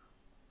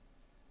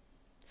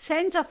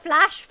 sends a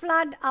flash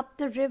flood up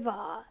the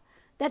river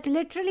that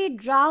literally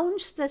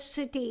drowns the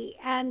city,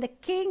 and the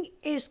king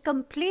is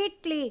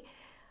completely,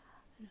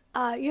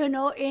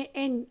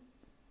 in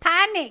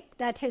panic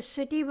that his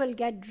city will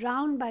get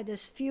drowned by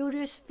this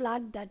furious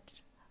flood that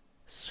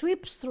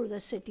sweeps through the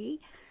city.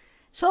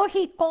 So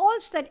he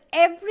calls that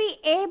every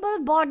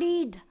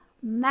able-bodied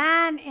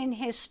man in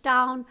his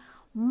town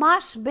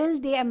must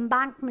build the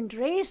embankment,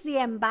 raise the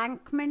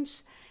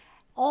embankments,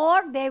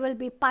 or they will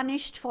be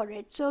punished for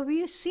it. So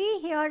we see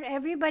here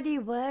everybody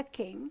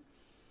working.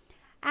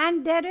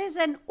 And there is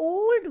an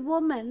old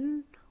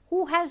woman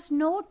who has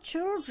no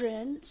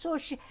children. So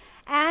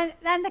and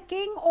the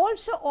king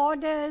also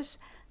orders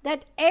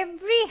that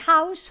every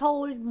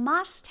household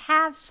must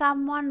have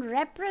someone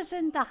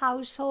represent the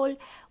household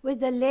with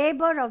the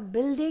labor of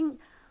building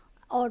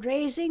or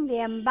raising the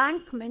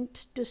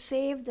embankment to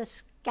save the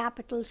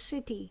capital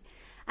city.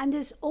 And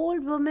this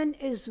old woman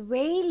is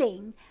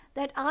wailing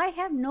that I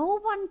have no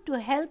one to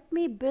help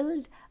me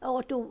build,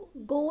 or to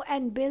go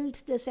and build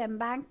this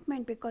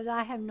embankment, because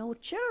I have no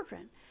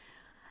children.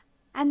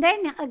 And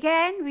then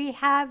again we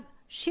have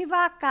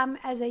Shiva come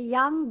as a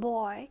young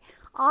boy,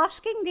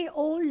 asking the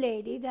old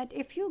lady that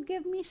if you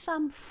give me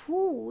some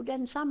food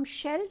and some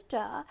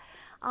shelter,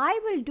 I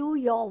will do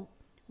your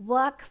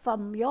work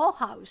from your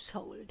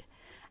household.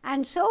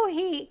 And so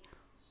he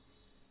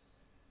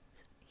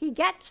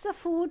gets the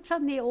food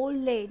from the old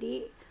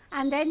lady,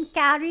 and then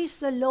carries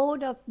the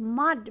load of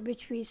mud,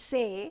 which we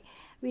see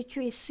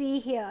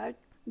here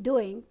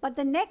doing. But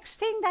the next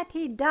thing that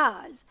he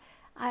does,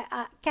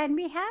 can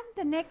we have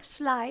the next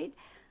slide?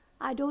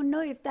 I don't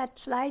know if that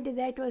slide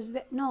that was,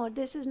 no,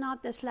 this is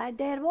not the slide.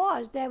 There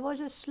was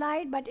a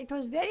slide, but it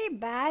was very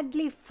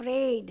badly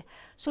frayed.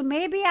 So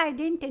maybe I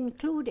didn't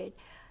include it.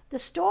 the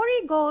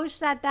story goes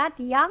that that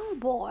young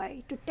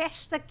boy, to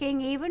test the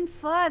king even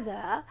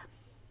further,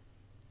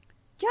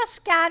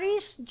 just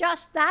carries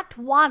just that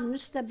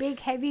once the big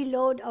heavy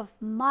load of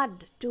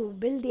mud to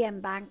build the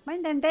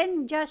embankment, and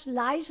then just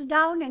lies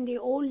down in the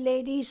old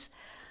lady's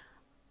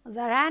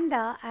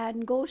veranda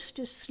and goes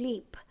to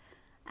sleep.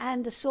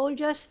 And the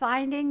soldiers,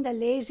 finding the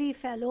lazy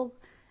fellow,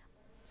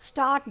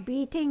 start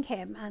beating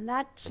him, and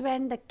that's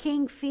when the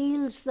king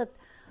feels the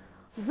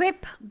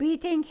whip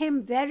beating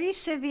him very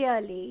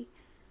severely,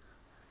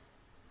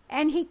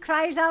 and he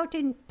cries out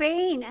in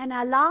pain and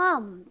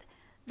alarmed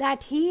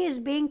that he is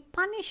being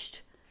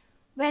punished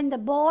when the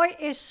boy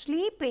is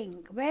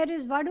sleeping. Where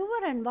is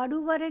Vaduvaran?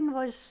 Vaduvaran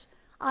was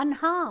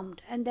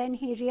unharmed. And then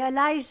he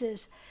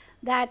realizes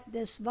that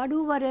this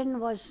Vaduvaran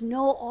was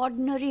no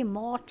ordinary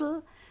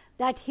mortal,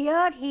 that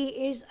here he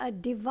is a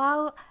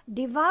devout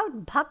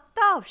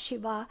bhakta of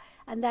Shiva,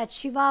 and that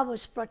Shiva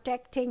was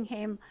protecting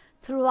him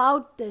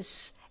throughout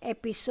this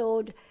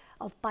episode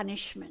of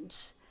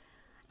punishments.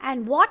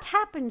 And what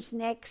happens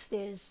next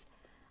is,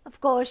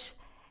 of course,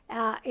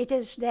 it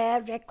is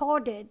there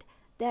recorded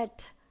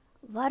that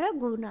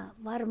Varaguna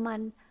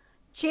Varman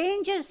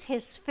changes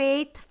his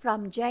faith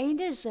from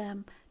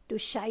Jainism to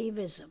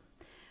Shaivism.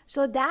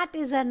 So that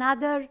is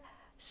another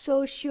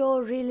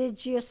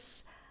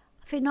socio-religious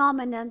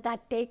phenomenon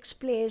that takes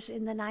place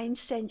in the 9th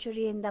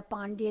century in the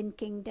Pandyan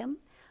kingdom,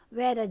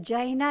 where a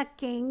Jaina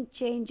king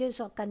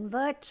changes or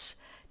converts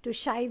to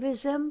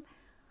Shaivism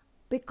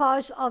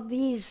because of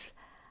these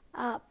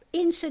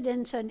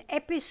incidents and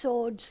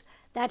episodes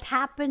that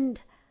happened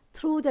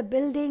through the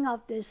building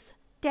of this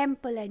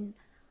temple in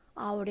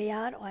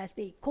Avudaiyar, or as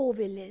the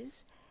Koil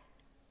is.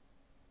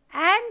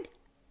 And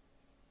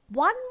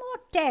one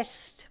more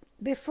test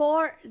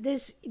before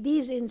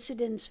these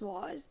incidents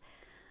was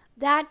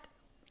that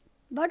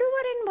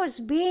Vaduvaran was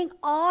being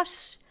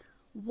asked,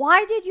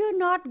 why did you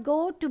not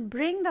go to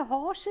bring the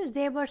horses?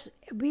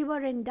 We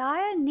were in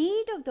dire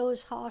need of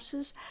those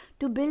horses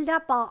to build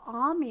up our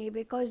army,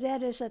 because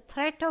there is a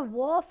threat of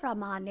war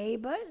from our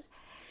neighbors.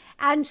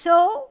 And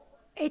so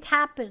it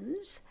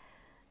happens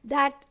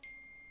that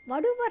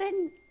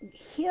Vaduvaran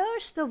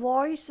hears the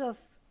voice of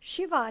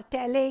Shiva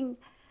telling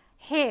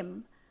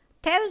him,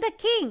 tell the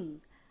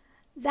king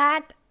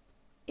that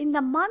in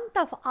the month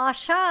of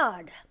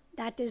Ashad,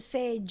 that is,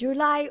 say,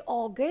 July,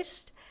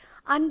 August,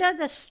 under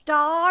the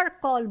star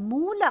called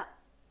Mula,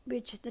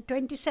 which the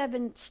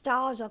 27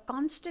 stars or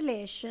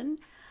constellation,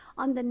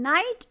 on the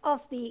night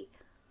of the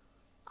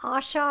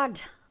Ashad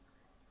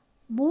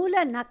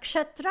Mula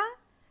Nakshatra,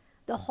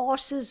 the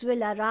horses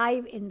will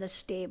arrive in the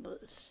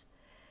stables.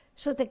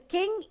 So the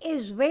king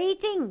is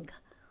waiting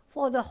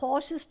for the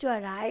horses to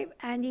arrive,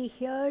 and he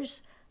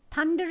hears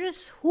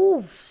thunderous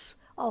hoofs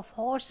of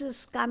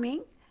horses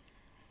coming.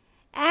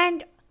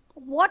 And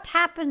what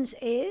happens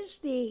is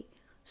the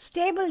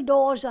stable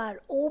doors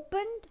are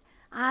opened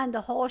and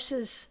the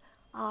horses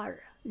are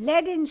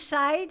led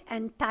inside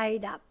and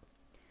tied up.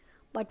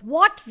 But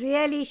what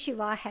really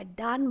Shiva had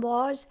done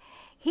was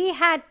he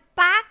had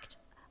packed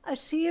a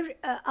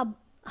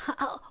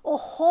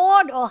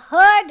horde or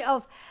herd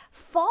of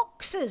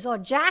foxes or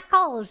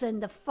jackals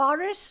in the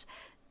forest,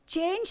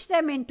 changed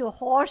them into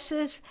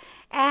horses,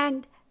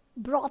 and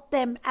brought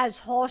them as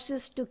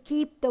horses to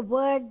keep the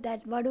word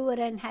that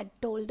Vaduvaran had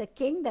told the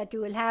king, that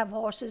you will have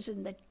horses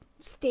in the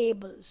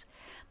stables.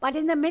 But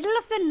in the middle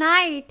of the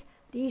night,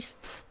 these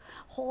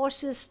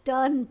horses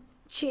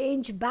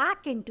change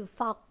back into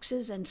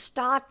foxes and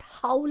start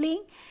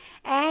howling,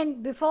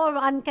 and before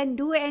one can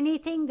do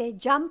anything, they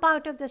jump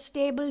out of the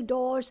stable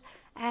doors,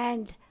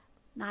 and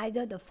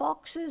neither the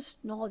foxes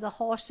nor the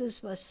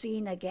horses were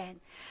seen again.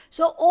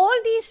 So all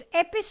these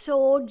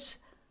episodes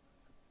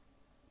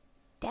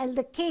tell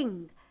the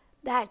king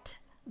that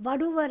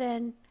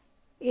Vaduvaran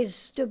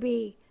is to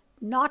be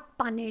not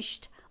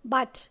punished,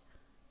 but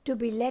to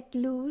be let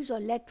loose or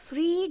let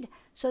freed,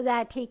 so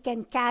that he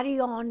can carry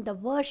on the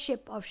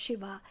worship of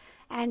Shiva.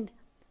 And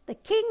the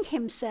king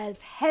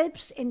himself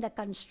helps in the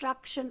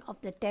construction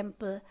of the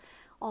temple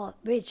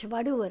which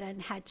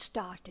Vaduvaran had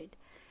started.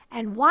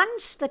 And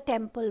once the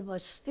temple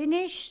was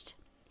finished,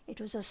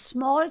 it was a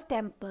small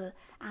temple,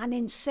 and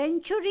in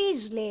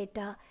centuries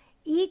later,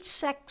 each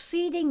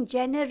succeeding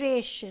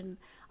generation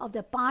of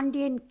the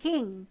Pandyan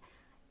king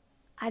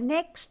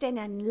annexed and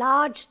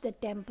enlarged the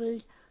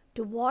temple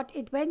to what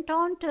it went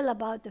on till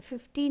about the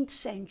 15th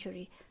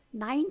century,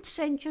 9th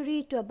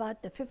century to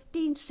about the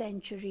 15th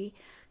century,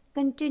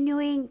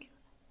 continuing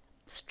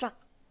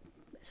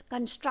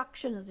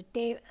construction of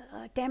the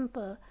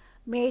temple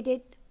made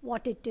it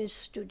what it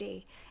is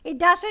today. It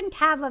doesn't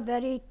have a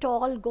very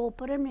tall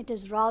gopuram, it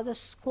is rather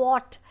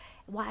squat,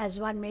 as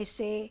one may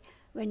say,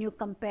 when you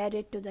compare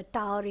it to the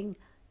towering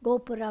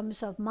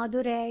gopurams of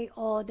Madurai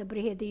or the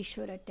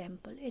Brihadishwara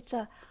temple. It's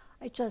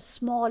a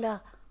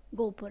smaller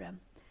gopuram.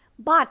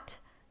 But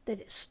the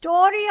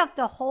story of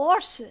the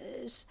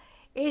horses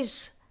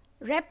is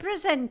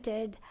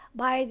represented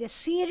by the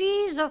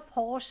series of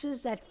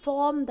horses that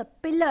form the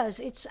pillars.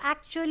 It's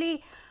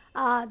actually,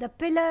 the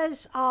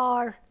pillars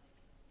are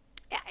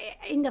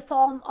in the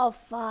form of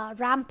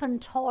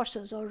rampant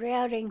horses or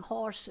rearing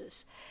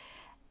horses.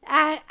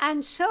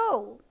 And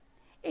so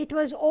it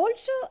was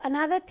also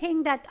another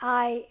thing that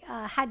I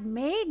had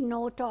made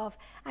note of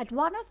at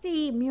one of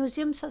the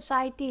Museum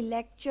Society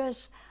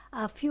lectures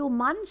a few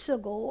months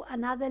ago,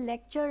 another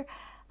lecture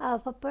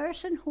of a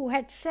person who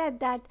had said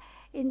that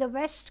in the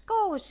West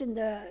Coast in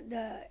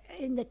the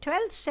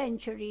 12th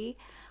century,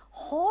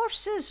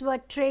 horses were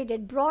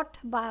traded, brought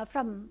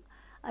from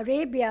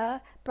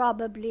Arabia,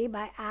 probably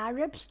by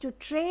Arabs, to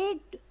trade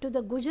to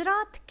the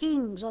Gujarat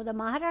kings or the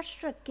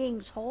Maharashtra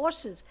kings,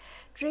 horses.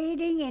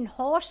 Trading in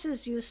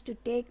horses used to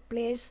take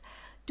place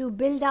to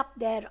build up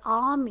their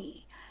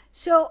army.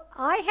 So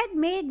I had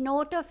made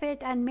note of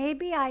it, and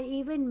maybe I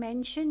even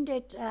mentioned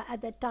it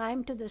at the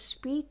time to the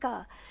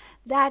speaker,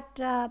 that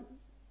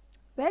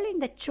well, in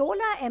the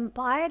Chola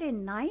Empire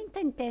in 9th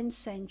and 10th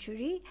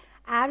century,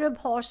 Arab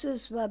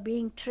horses were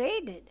being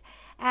traded.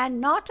 And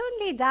not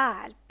only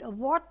that,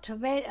 what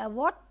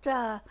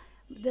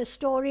the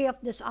story of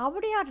this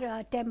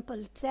Avudaiyar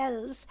temple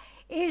tells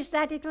is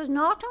that it was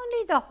not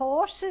only the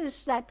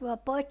horses that were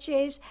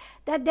purchased,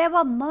 that there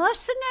were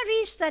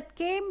mercenaries that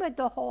came with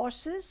the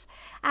horses,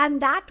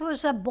 and that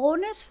was a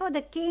bonus for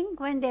the king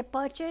when they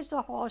purchased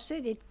the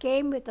horses. It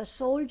came with a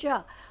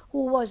soldier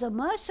who was a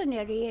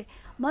mercenary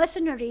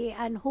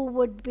and who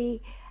would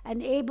be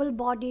an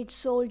able-bodied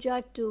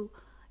soldier to,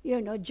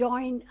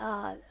 join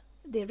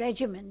the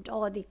regiment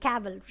or the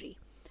cavalry,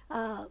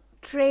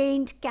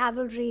 trained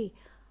cavalry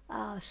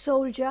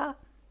soldier,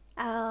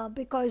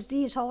 because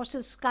these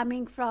horses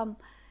coming from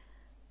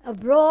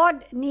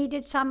abroad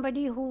needed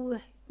somebody who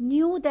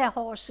knew their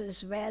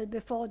horses well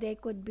before they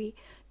could be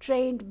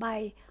trained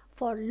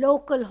for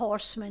local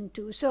horsemen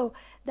too. So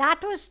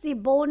that was the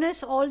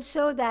bonus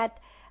also, that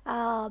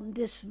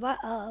this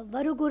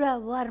Varugura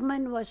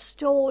Varman was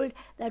told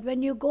that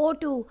when you go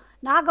to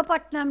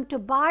Nagapattinam to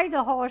buy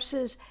the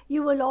horses,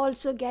 you will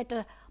also get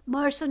a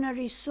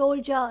mercenary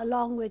soldier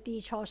along with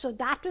each horse. So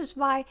that was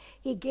why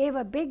he gave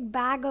a big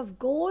bag of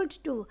gold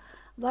to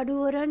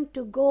Vaduvaran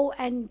to go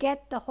and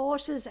get the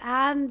horses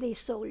and the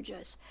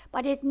soldiers.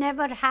 But it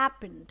never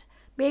happened.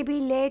 Maybe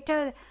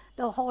later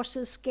the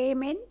horses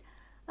came in,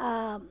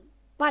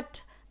 but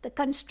the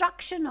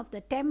construction of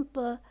the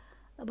temple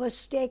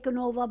was taken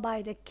over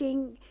by the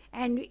king,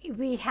 and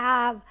we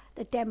have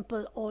the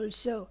temple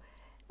also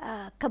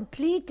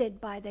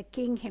completed by the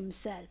king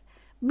himself.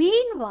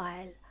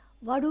 Meanwhile,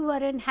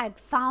 Vaduvaran had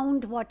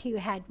found what he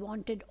had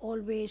wanted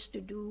always to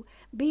do,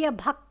 be a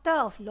bhakta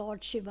of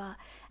Lord Shiva,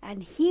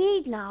 and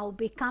he now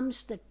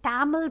becomes the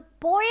Tamil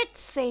poet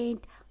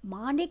saint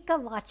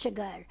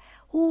Manicavasagar,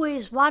 who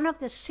is one of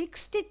the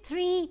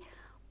 63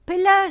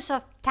 pillars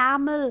of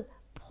Tamil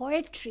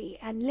poetry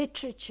and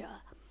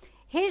literature.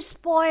 His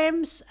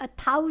poems,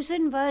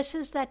 1,000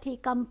 verses that he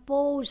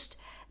composed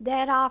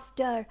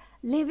thereafter,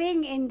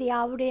 living in the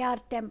Avudaiyar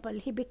temple,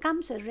 he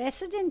becomes a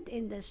resident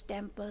in this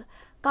temple,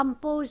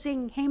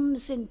 composing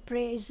hymns in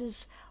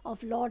praises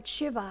of Lord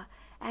Shiva,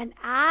 and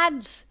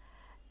adds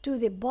to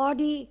the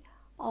body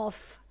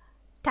of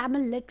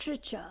Tamil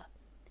literature.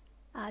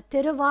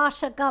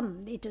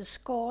 Tiruvasagam it is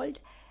called,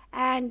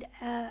 and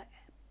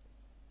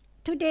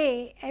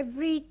today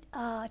every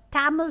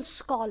Tamil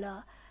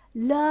scholar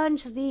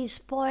learns these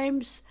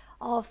poems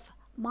of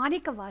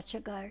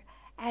Manicavasagar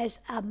as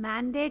a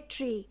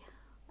mandatory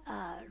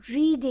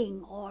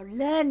reading or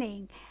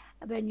learning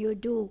when you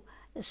do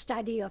the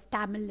study of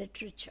Tamil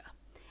literature.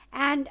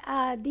 And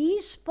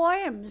these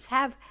poems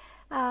have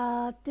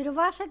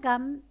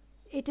Tiruvasagam,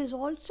 it is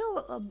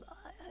also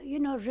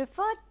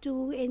referred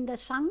to in the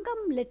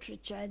Sangam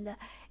literature,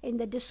 in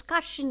the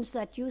discussions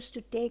that used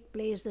to take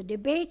place, the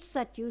debates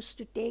that used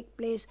to take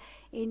place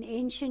in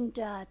ancient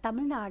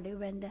Tamil Nadu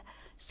when the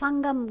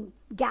Sangam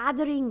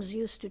gatherings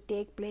used to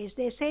take place.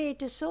 They say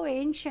it is so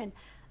ancient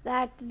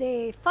that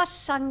the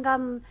first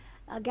Sangam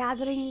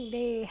gathering,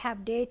 they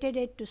have dated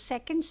it to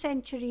 2nd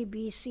century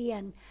BC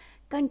and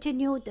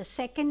continued the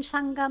second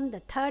Sangam, the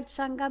third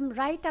Sangam,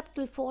 right up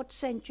till 4th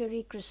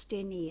century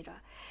Christian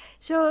era.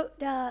 So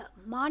the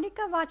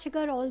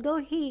Manicavasagar,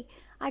 although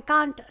I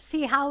can't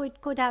see how it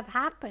could have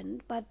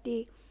happened, but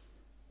the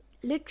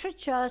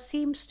literature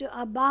seems to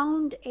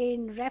abound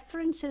in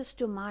references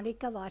to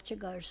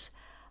Manicavasagar's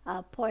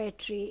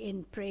poetry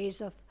in praise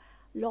of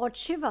Lord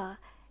Shiva,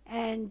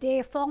 and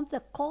they form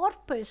the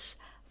corpus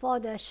for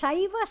the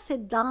Shiva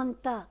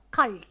Siddhanta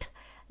cult.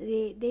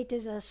 It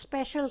is a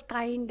special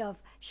kind of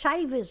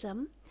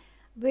Shaivism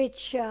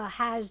which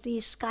has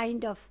these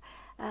kind of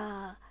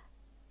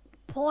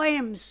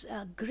poems,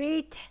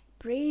 great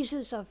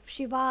praises of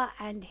Shiva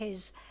and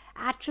his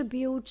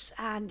attributes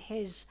and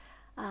his,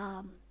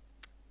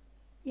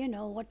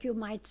 what you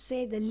might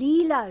say, the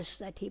leelas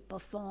that he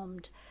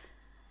performed.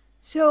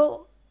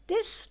 So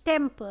this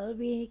temple,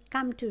 we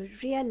come to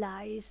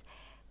realize,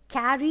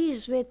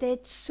 carries with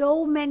it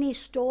so many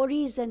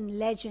stories and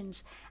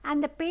legends.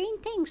 And the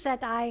paintings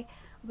that I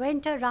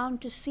went around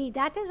to see,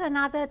 that is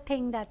another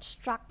thing that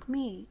struck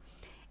me,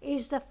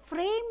 is the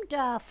framed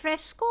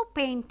fresco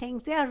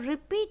paintings. They are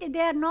repeated,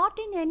 they are not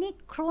in any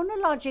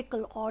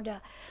chronological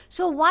order.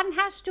 So one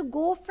has to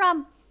go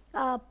from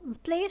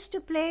place to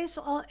place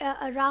or,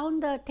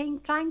 around the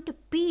thing, trying to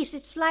piece.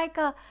 It's like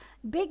a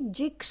big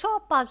jigsaw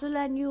puzzle,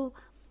 and you,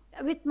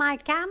 with my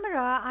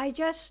camera, I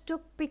just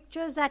took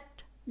pictures that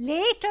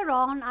later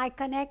on I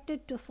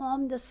connected to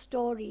form the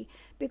story,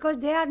 because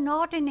they are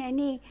not in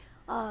any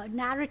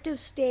narrative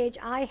stage.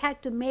 I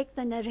had to make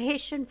the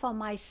narration for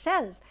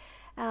myself.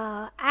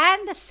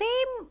 And the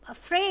same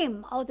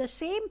frame or the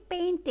same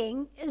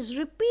painting is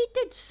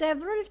repeated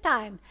several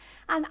times.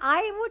 And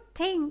I would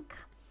think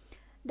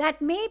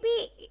that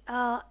maybe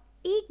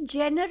each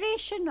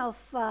generation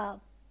of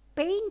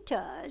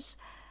painters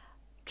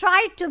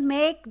try to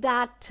make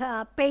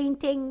that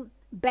painting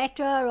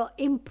better or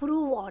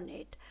improve on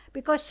it,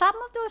 because some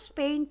of those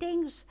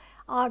paintings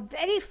are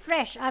very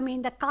fresh. I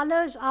mean, the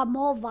colors are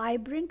more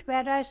vibrant,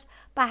 whereas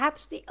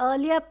perhaps the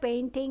earlier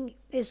painting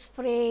is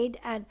frayed,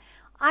 and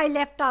I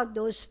left out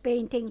those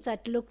paintings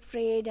that looked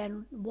frayed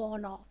and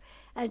worn off,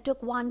 and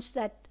took ones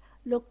that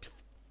looked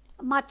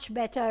much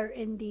better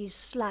in these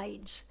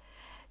slides.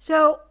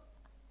 So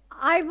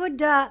I would,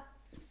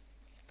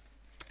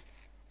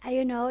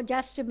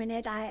 just a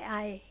minute,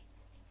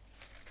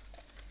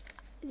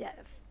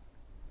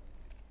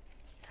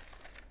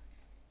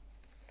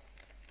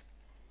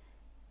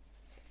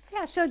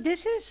 yeah, so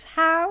this is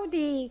how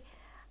the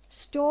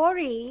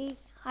story,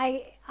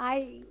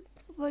 I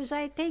was,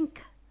 I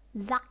think,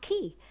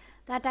 lucky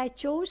that I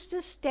chose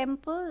this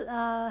temple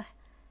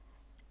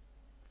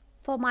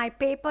for my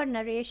paper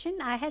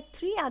narration. I had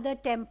 3 other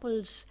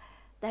temples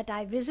that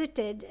I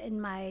visited in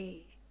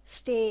my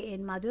stay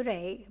in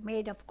Madurai,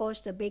 made, of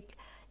course, the big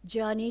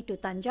journey to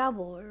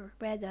Tanjavur,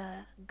 where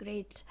the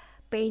great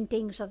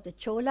paintings of the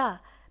Chola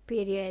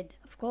period,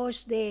 of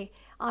course, they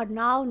are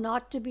now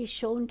not to be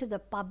shown to the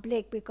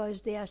public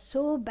because they are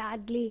so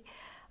badly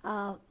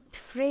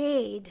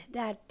frayed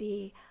that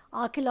the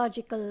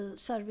Archaeological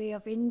Survey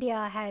of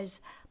India has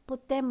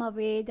put them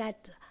away.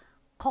 That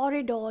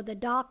corridor, the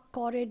dark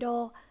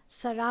corridor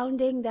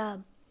surrounding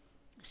the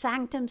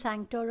Sanctum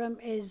Sanctorum,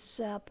 is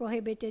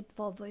prohibited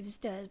for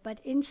visitors. But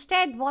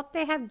instead, what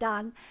they have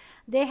done,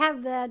 they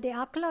have the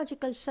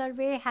Archaeological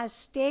Survey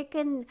has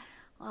taken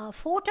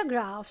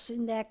photographs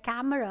in their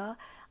camera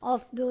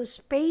of those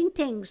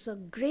paintings, the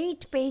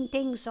great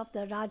paintings of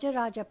the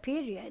Rajaraja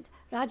period,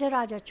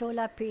 Rajaraja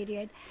Chola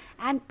period,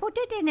 and put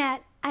it in an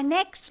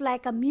annex,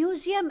 like a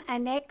museum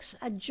annex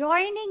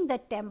adjoining the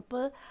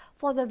temple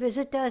for the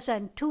visitors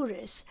and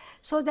tourists,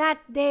 so that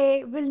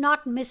they will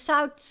not miss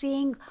out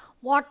seeing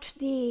what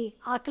the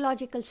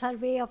Archaeological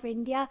Survey of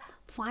India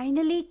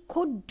finally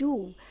could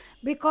do,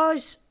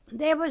 because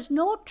there was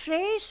no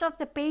trace of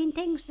the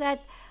paintings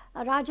that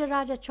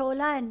Rajaraja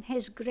Chola and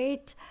his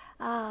great,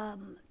 the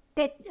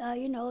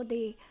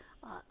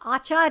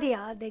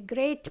Acharya, the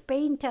great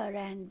painter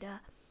and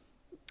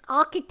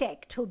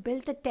architect who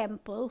built the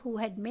temple, who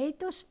had made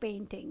those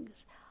paintings,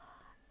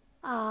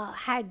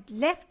 had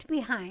left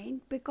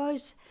behind,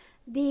 because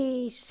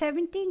the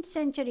 17th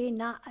century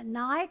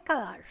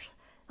Nayakars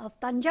of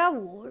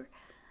Tanjavur,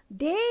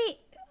 they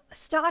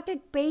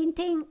started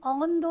painting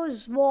on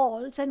those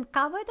walls and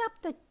covered up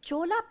the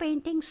Chola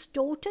paintings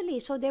totally.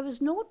 So there was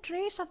no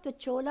trace of the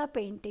Chola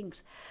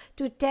paintings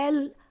to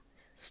tell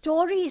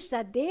stories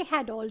that they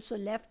had also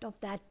left of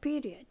that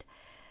period.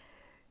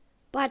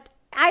 But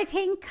I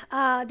think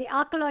the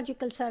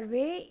Archaeological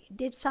Survey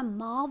did some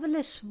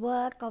marvelous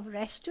work of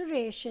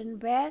restoration,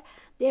 where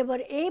they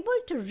were able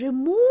to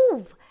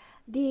remove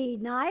the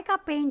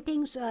Nayaka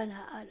paintings,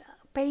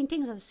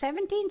 paintings of the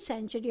 17th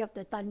century of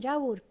the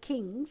Tanjavur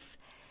kings,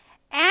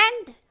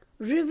 and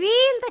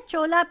reveal the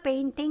Chola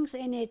paintings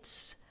in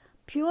its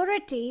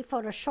purity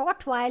for a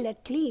short while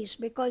at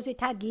least, because it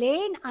had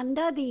lain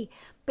under the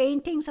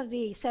paintings of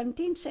the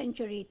 17th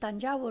century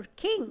Tanjavur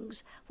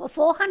kings for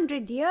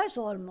 400 years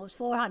almost,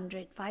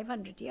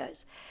 500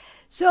 years.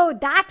 So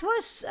that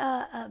was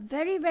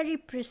very, very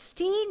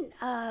pristine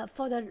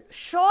for the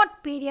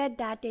short period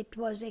that it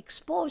was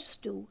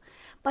exposed to,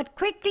 but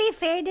quickly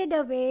faded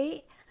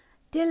away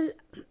till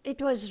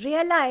it was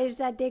realized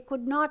that they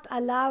could not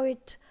allow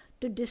it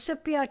to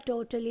disappear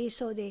totally.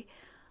 So they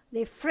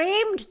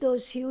framed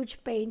those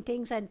huge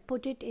paintings and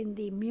put it in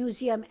the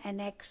museum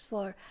annex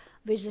for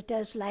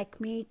visitors like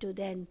me to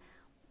then,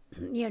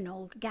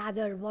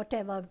 gather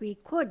whatever we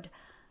could.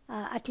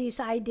 At least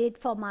I did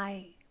for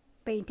my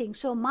painting.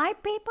 So my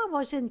paper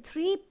was in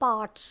 3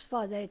 parts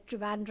for the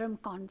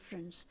Trivandrum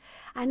conference.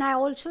 And I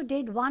also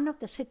did one of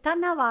the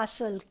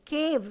Sitanavasal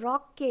cave,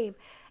 rock cave.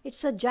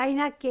 It's a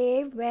Jaina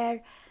cave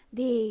where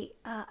the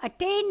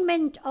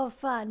attainment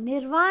of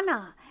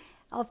nirvana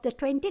of the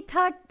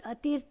 23rd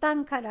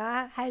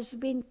Tirthankara has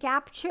been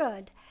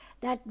captured.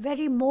 That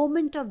very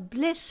moment of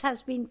bliss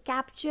has been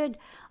captured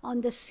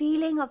on the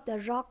ceiling of the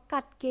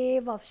rock-cut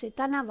cave of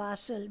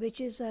Sitanavasal, which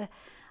is a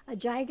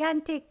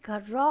gigantic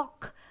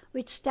rock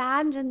which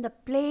stands in the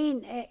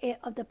plain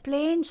of the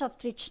plains of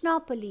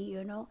Trichinopoli,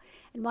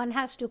 and one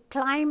has to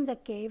climb the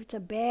cave. It's a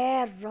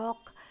bare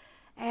rock,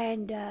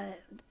 and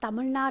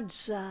Tamil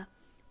Nadu's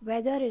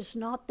weather is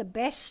not the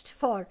best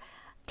for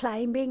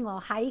climbing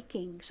or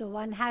hiking. So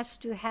one has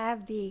to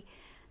have the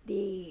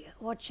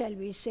what shall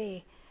we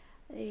say,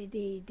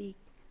 the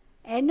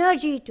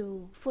energy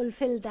to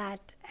fulfill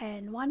that.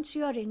 And once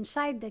you are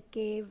inside the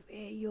cave,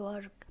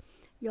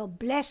 you're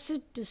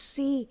blessed to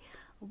see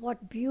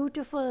what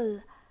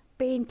beautiful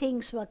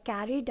paintings were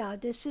carried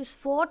out. This is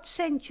 4th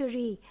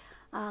century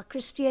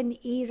Christian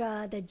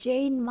era. The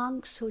Jain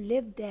monks who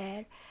lived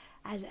there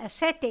as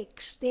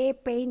ascetics, they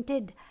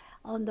painted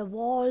on the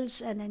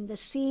walls and in the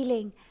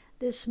ceiling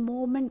this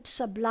moment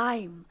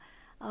sublime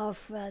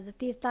of the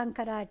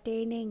Tirthankara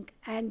attaining.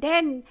 And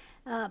then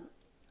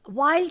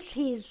whilst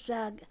he's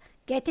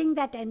getting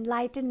that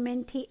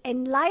enlightenment, he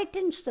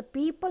enlightens the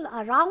people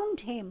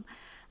around him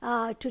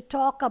to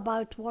talk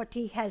about what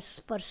he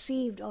has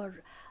perceived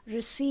or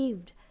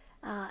received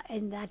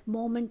in that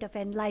moment of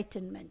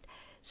enlightenment.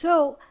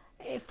 So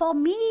for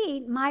me,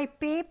 my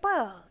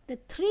paper, the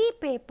 3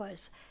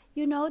 papers,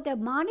 the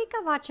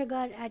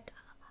Manicavasagar at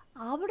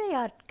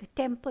Avudaiyar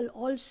temple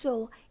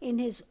also, in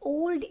his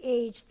old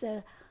age,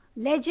 the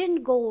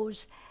legend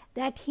goes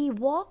that he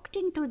walked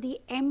into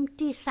the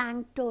empty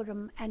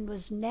sanctorum and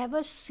was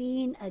never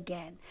seen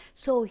again.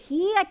 So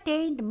he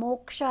attained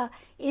moksha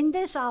in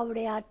this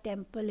Avudaiyar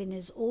temple in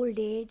his old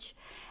age.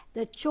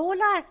 The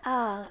Chola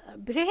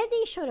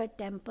Brihadishwara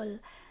temple,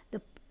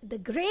 the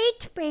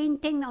great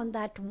painting on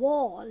that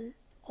wall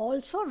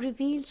also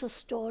reveals a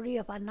story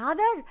of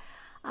another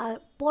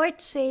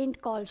poet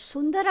saint called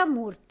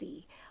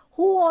Sundaramurti,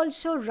 who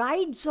also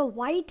rides a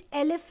white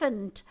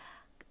elephant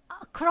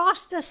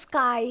across the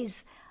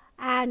skies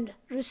and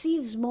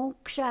receives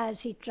moksha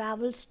as he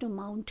travels to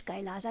Mount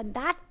Kailas. And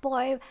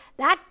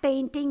that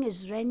painting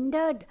is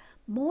rendered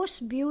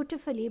most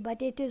beautifully,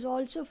 but it is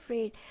also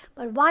frayed.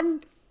 But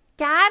one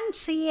can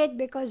see it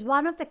because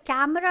one of the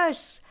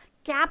cameras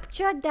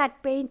captured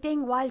that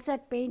painting whilst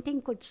that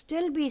painting could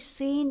still be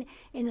seen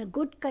in a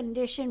good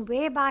condition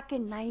way back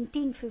in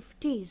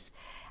 1950s.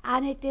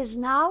 And it is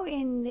now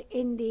in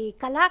the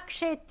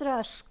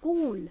Kalakshetra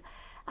school,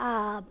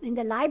 in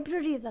the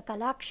library of the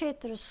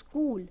Kalakshetra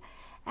school.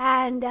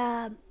 And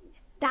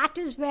that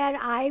is where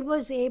I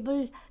was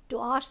able to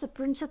ask the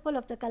principal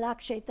of the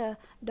Kalakshetra,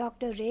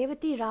 Dr.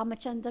 Revati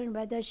Ramachandran,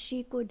 whether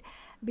she could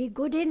be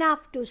good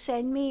enough to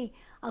send me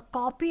a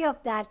copy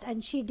of that,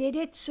 and she did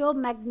it so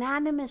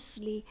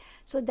magnanimously.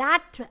 So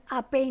that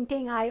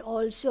painting I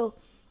also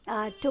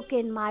took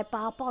in my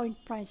PowerPoint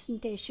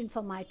presentation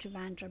for my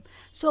Trivandrum.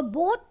 So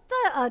both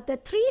the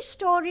 3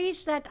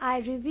 stories that I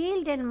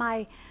revealed in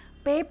my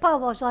paper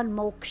was on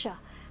moksha.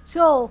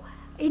 So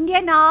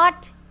Indian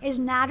art is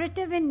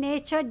narrative in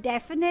nature,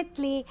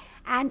 definitely,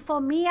 and for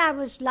me, I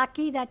was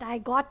lucky that I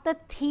got the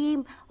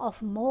theme of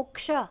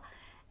moksha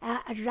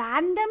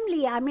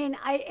randomly. I mean,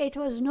 it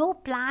was no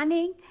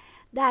planning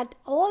that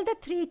all the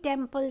 3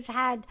 temples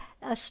had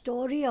a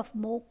story of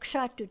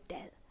moksha to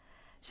tell.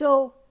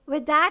 So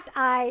with that,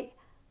 I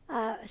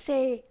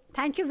say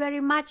thank you very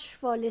much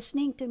for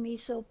listening to me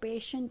so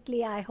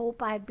patiently. I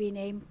hope I've been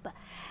able.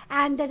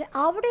 And the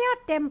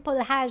Avudaiyar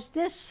temple has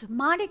this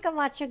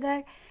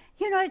Manicavasagar.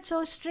 It's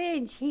so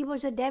strange. He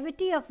was a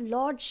devotee of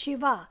Lord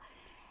Shiva.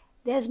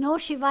 There's no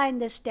Shiva in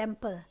this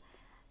temple.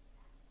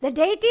 The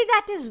deity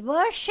that is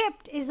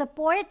worshipped is the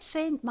poet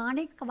saint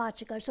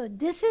Manicavasagar. So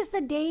this is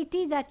the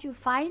deity that you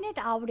find at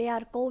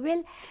Avudaiyar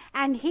Koil,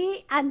 and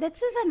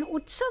this is an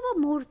Utsava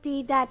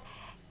Murti that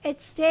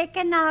it's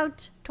taken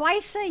out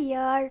twice a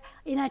year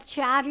in a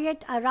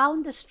chariot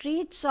around the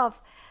streets of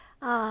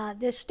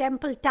this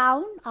temple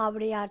town,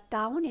 Avudaiyar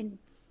town in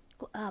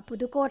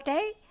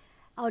Pudukkottai.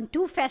 On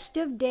 2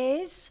 festive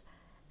days,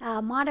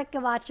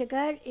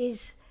 Manicavasagar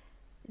is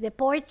the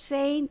poet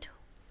saint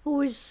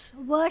who is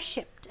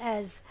worshipped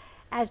as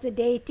the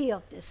deity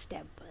of this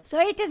temple. So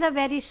it is a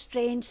very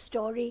strange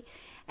story,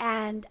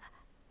 and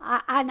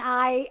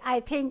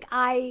I think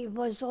I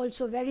was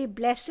also very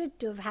blessed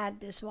to have had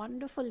this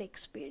wonderful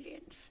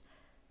experience.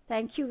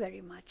 Thank you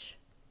very much.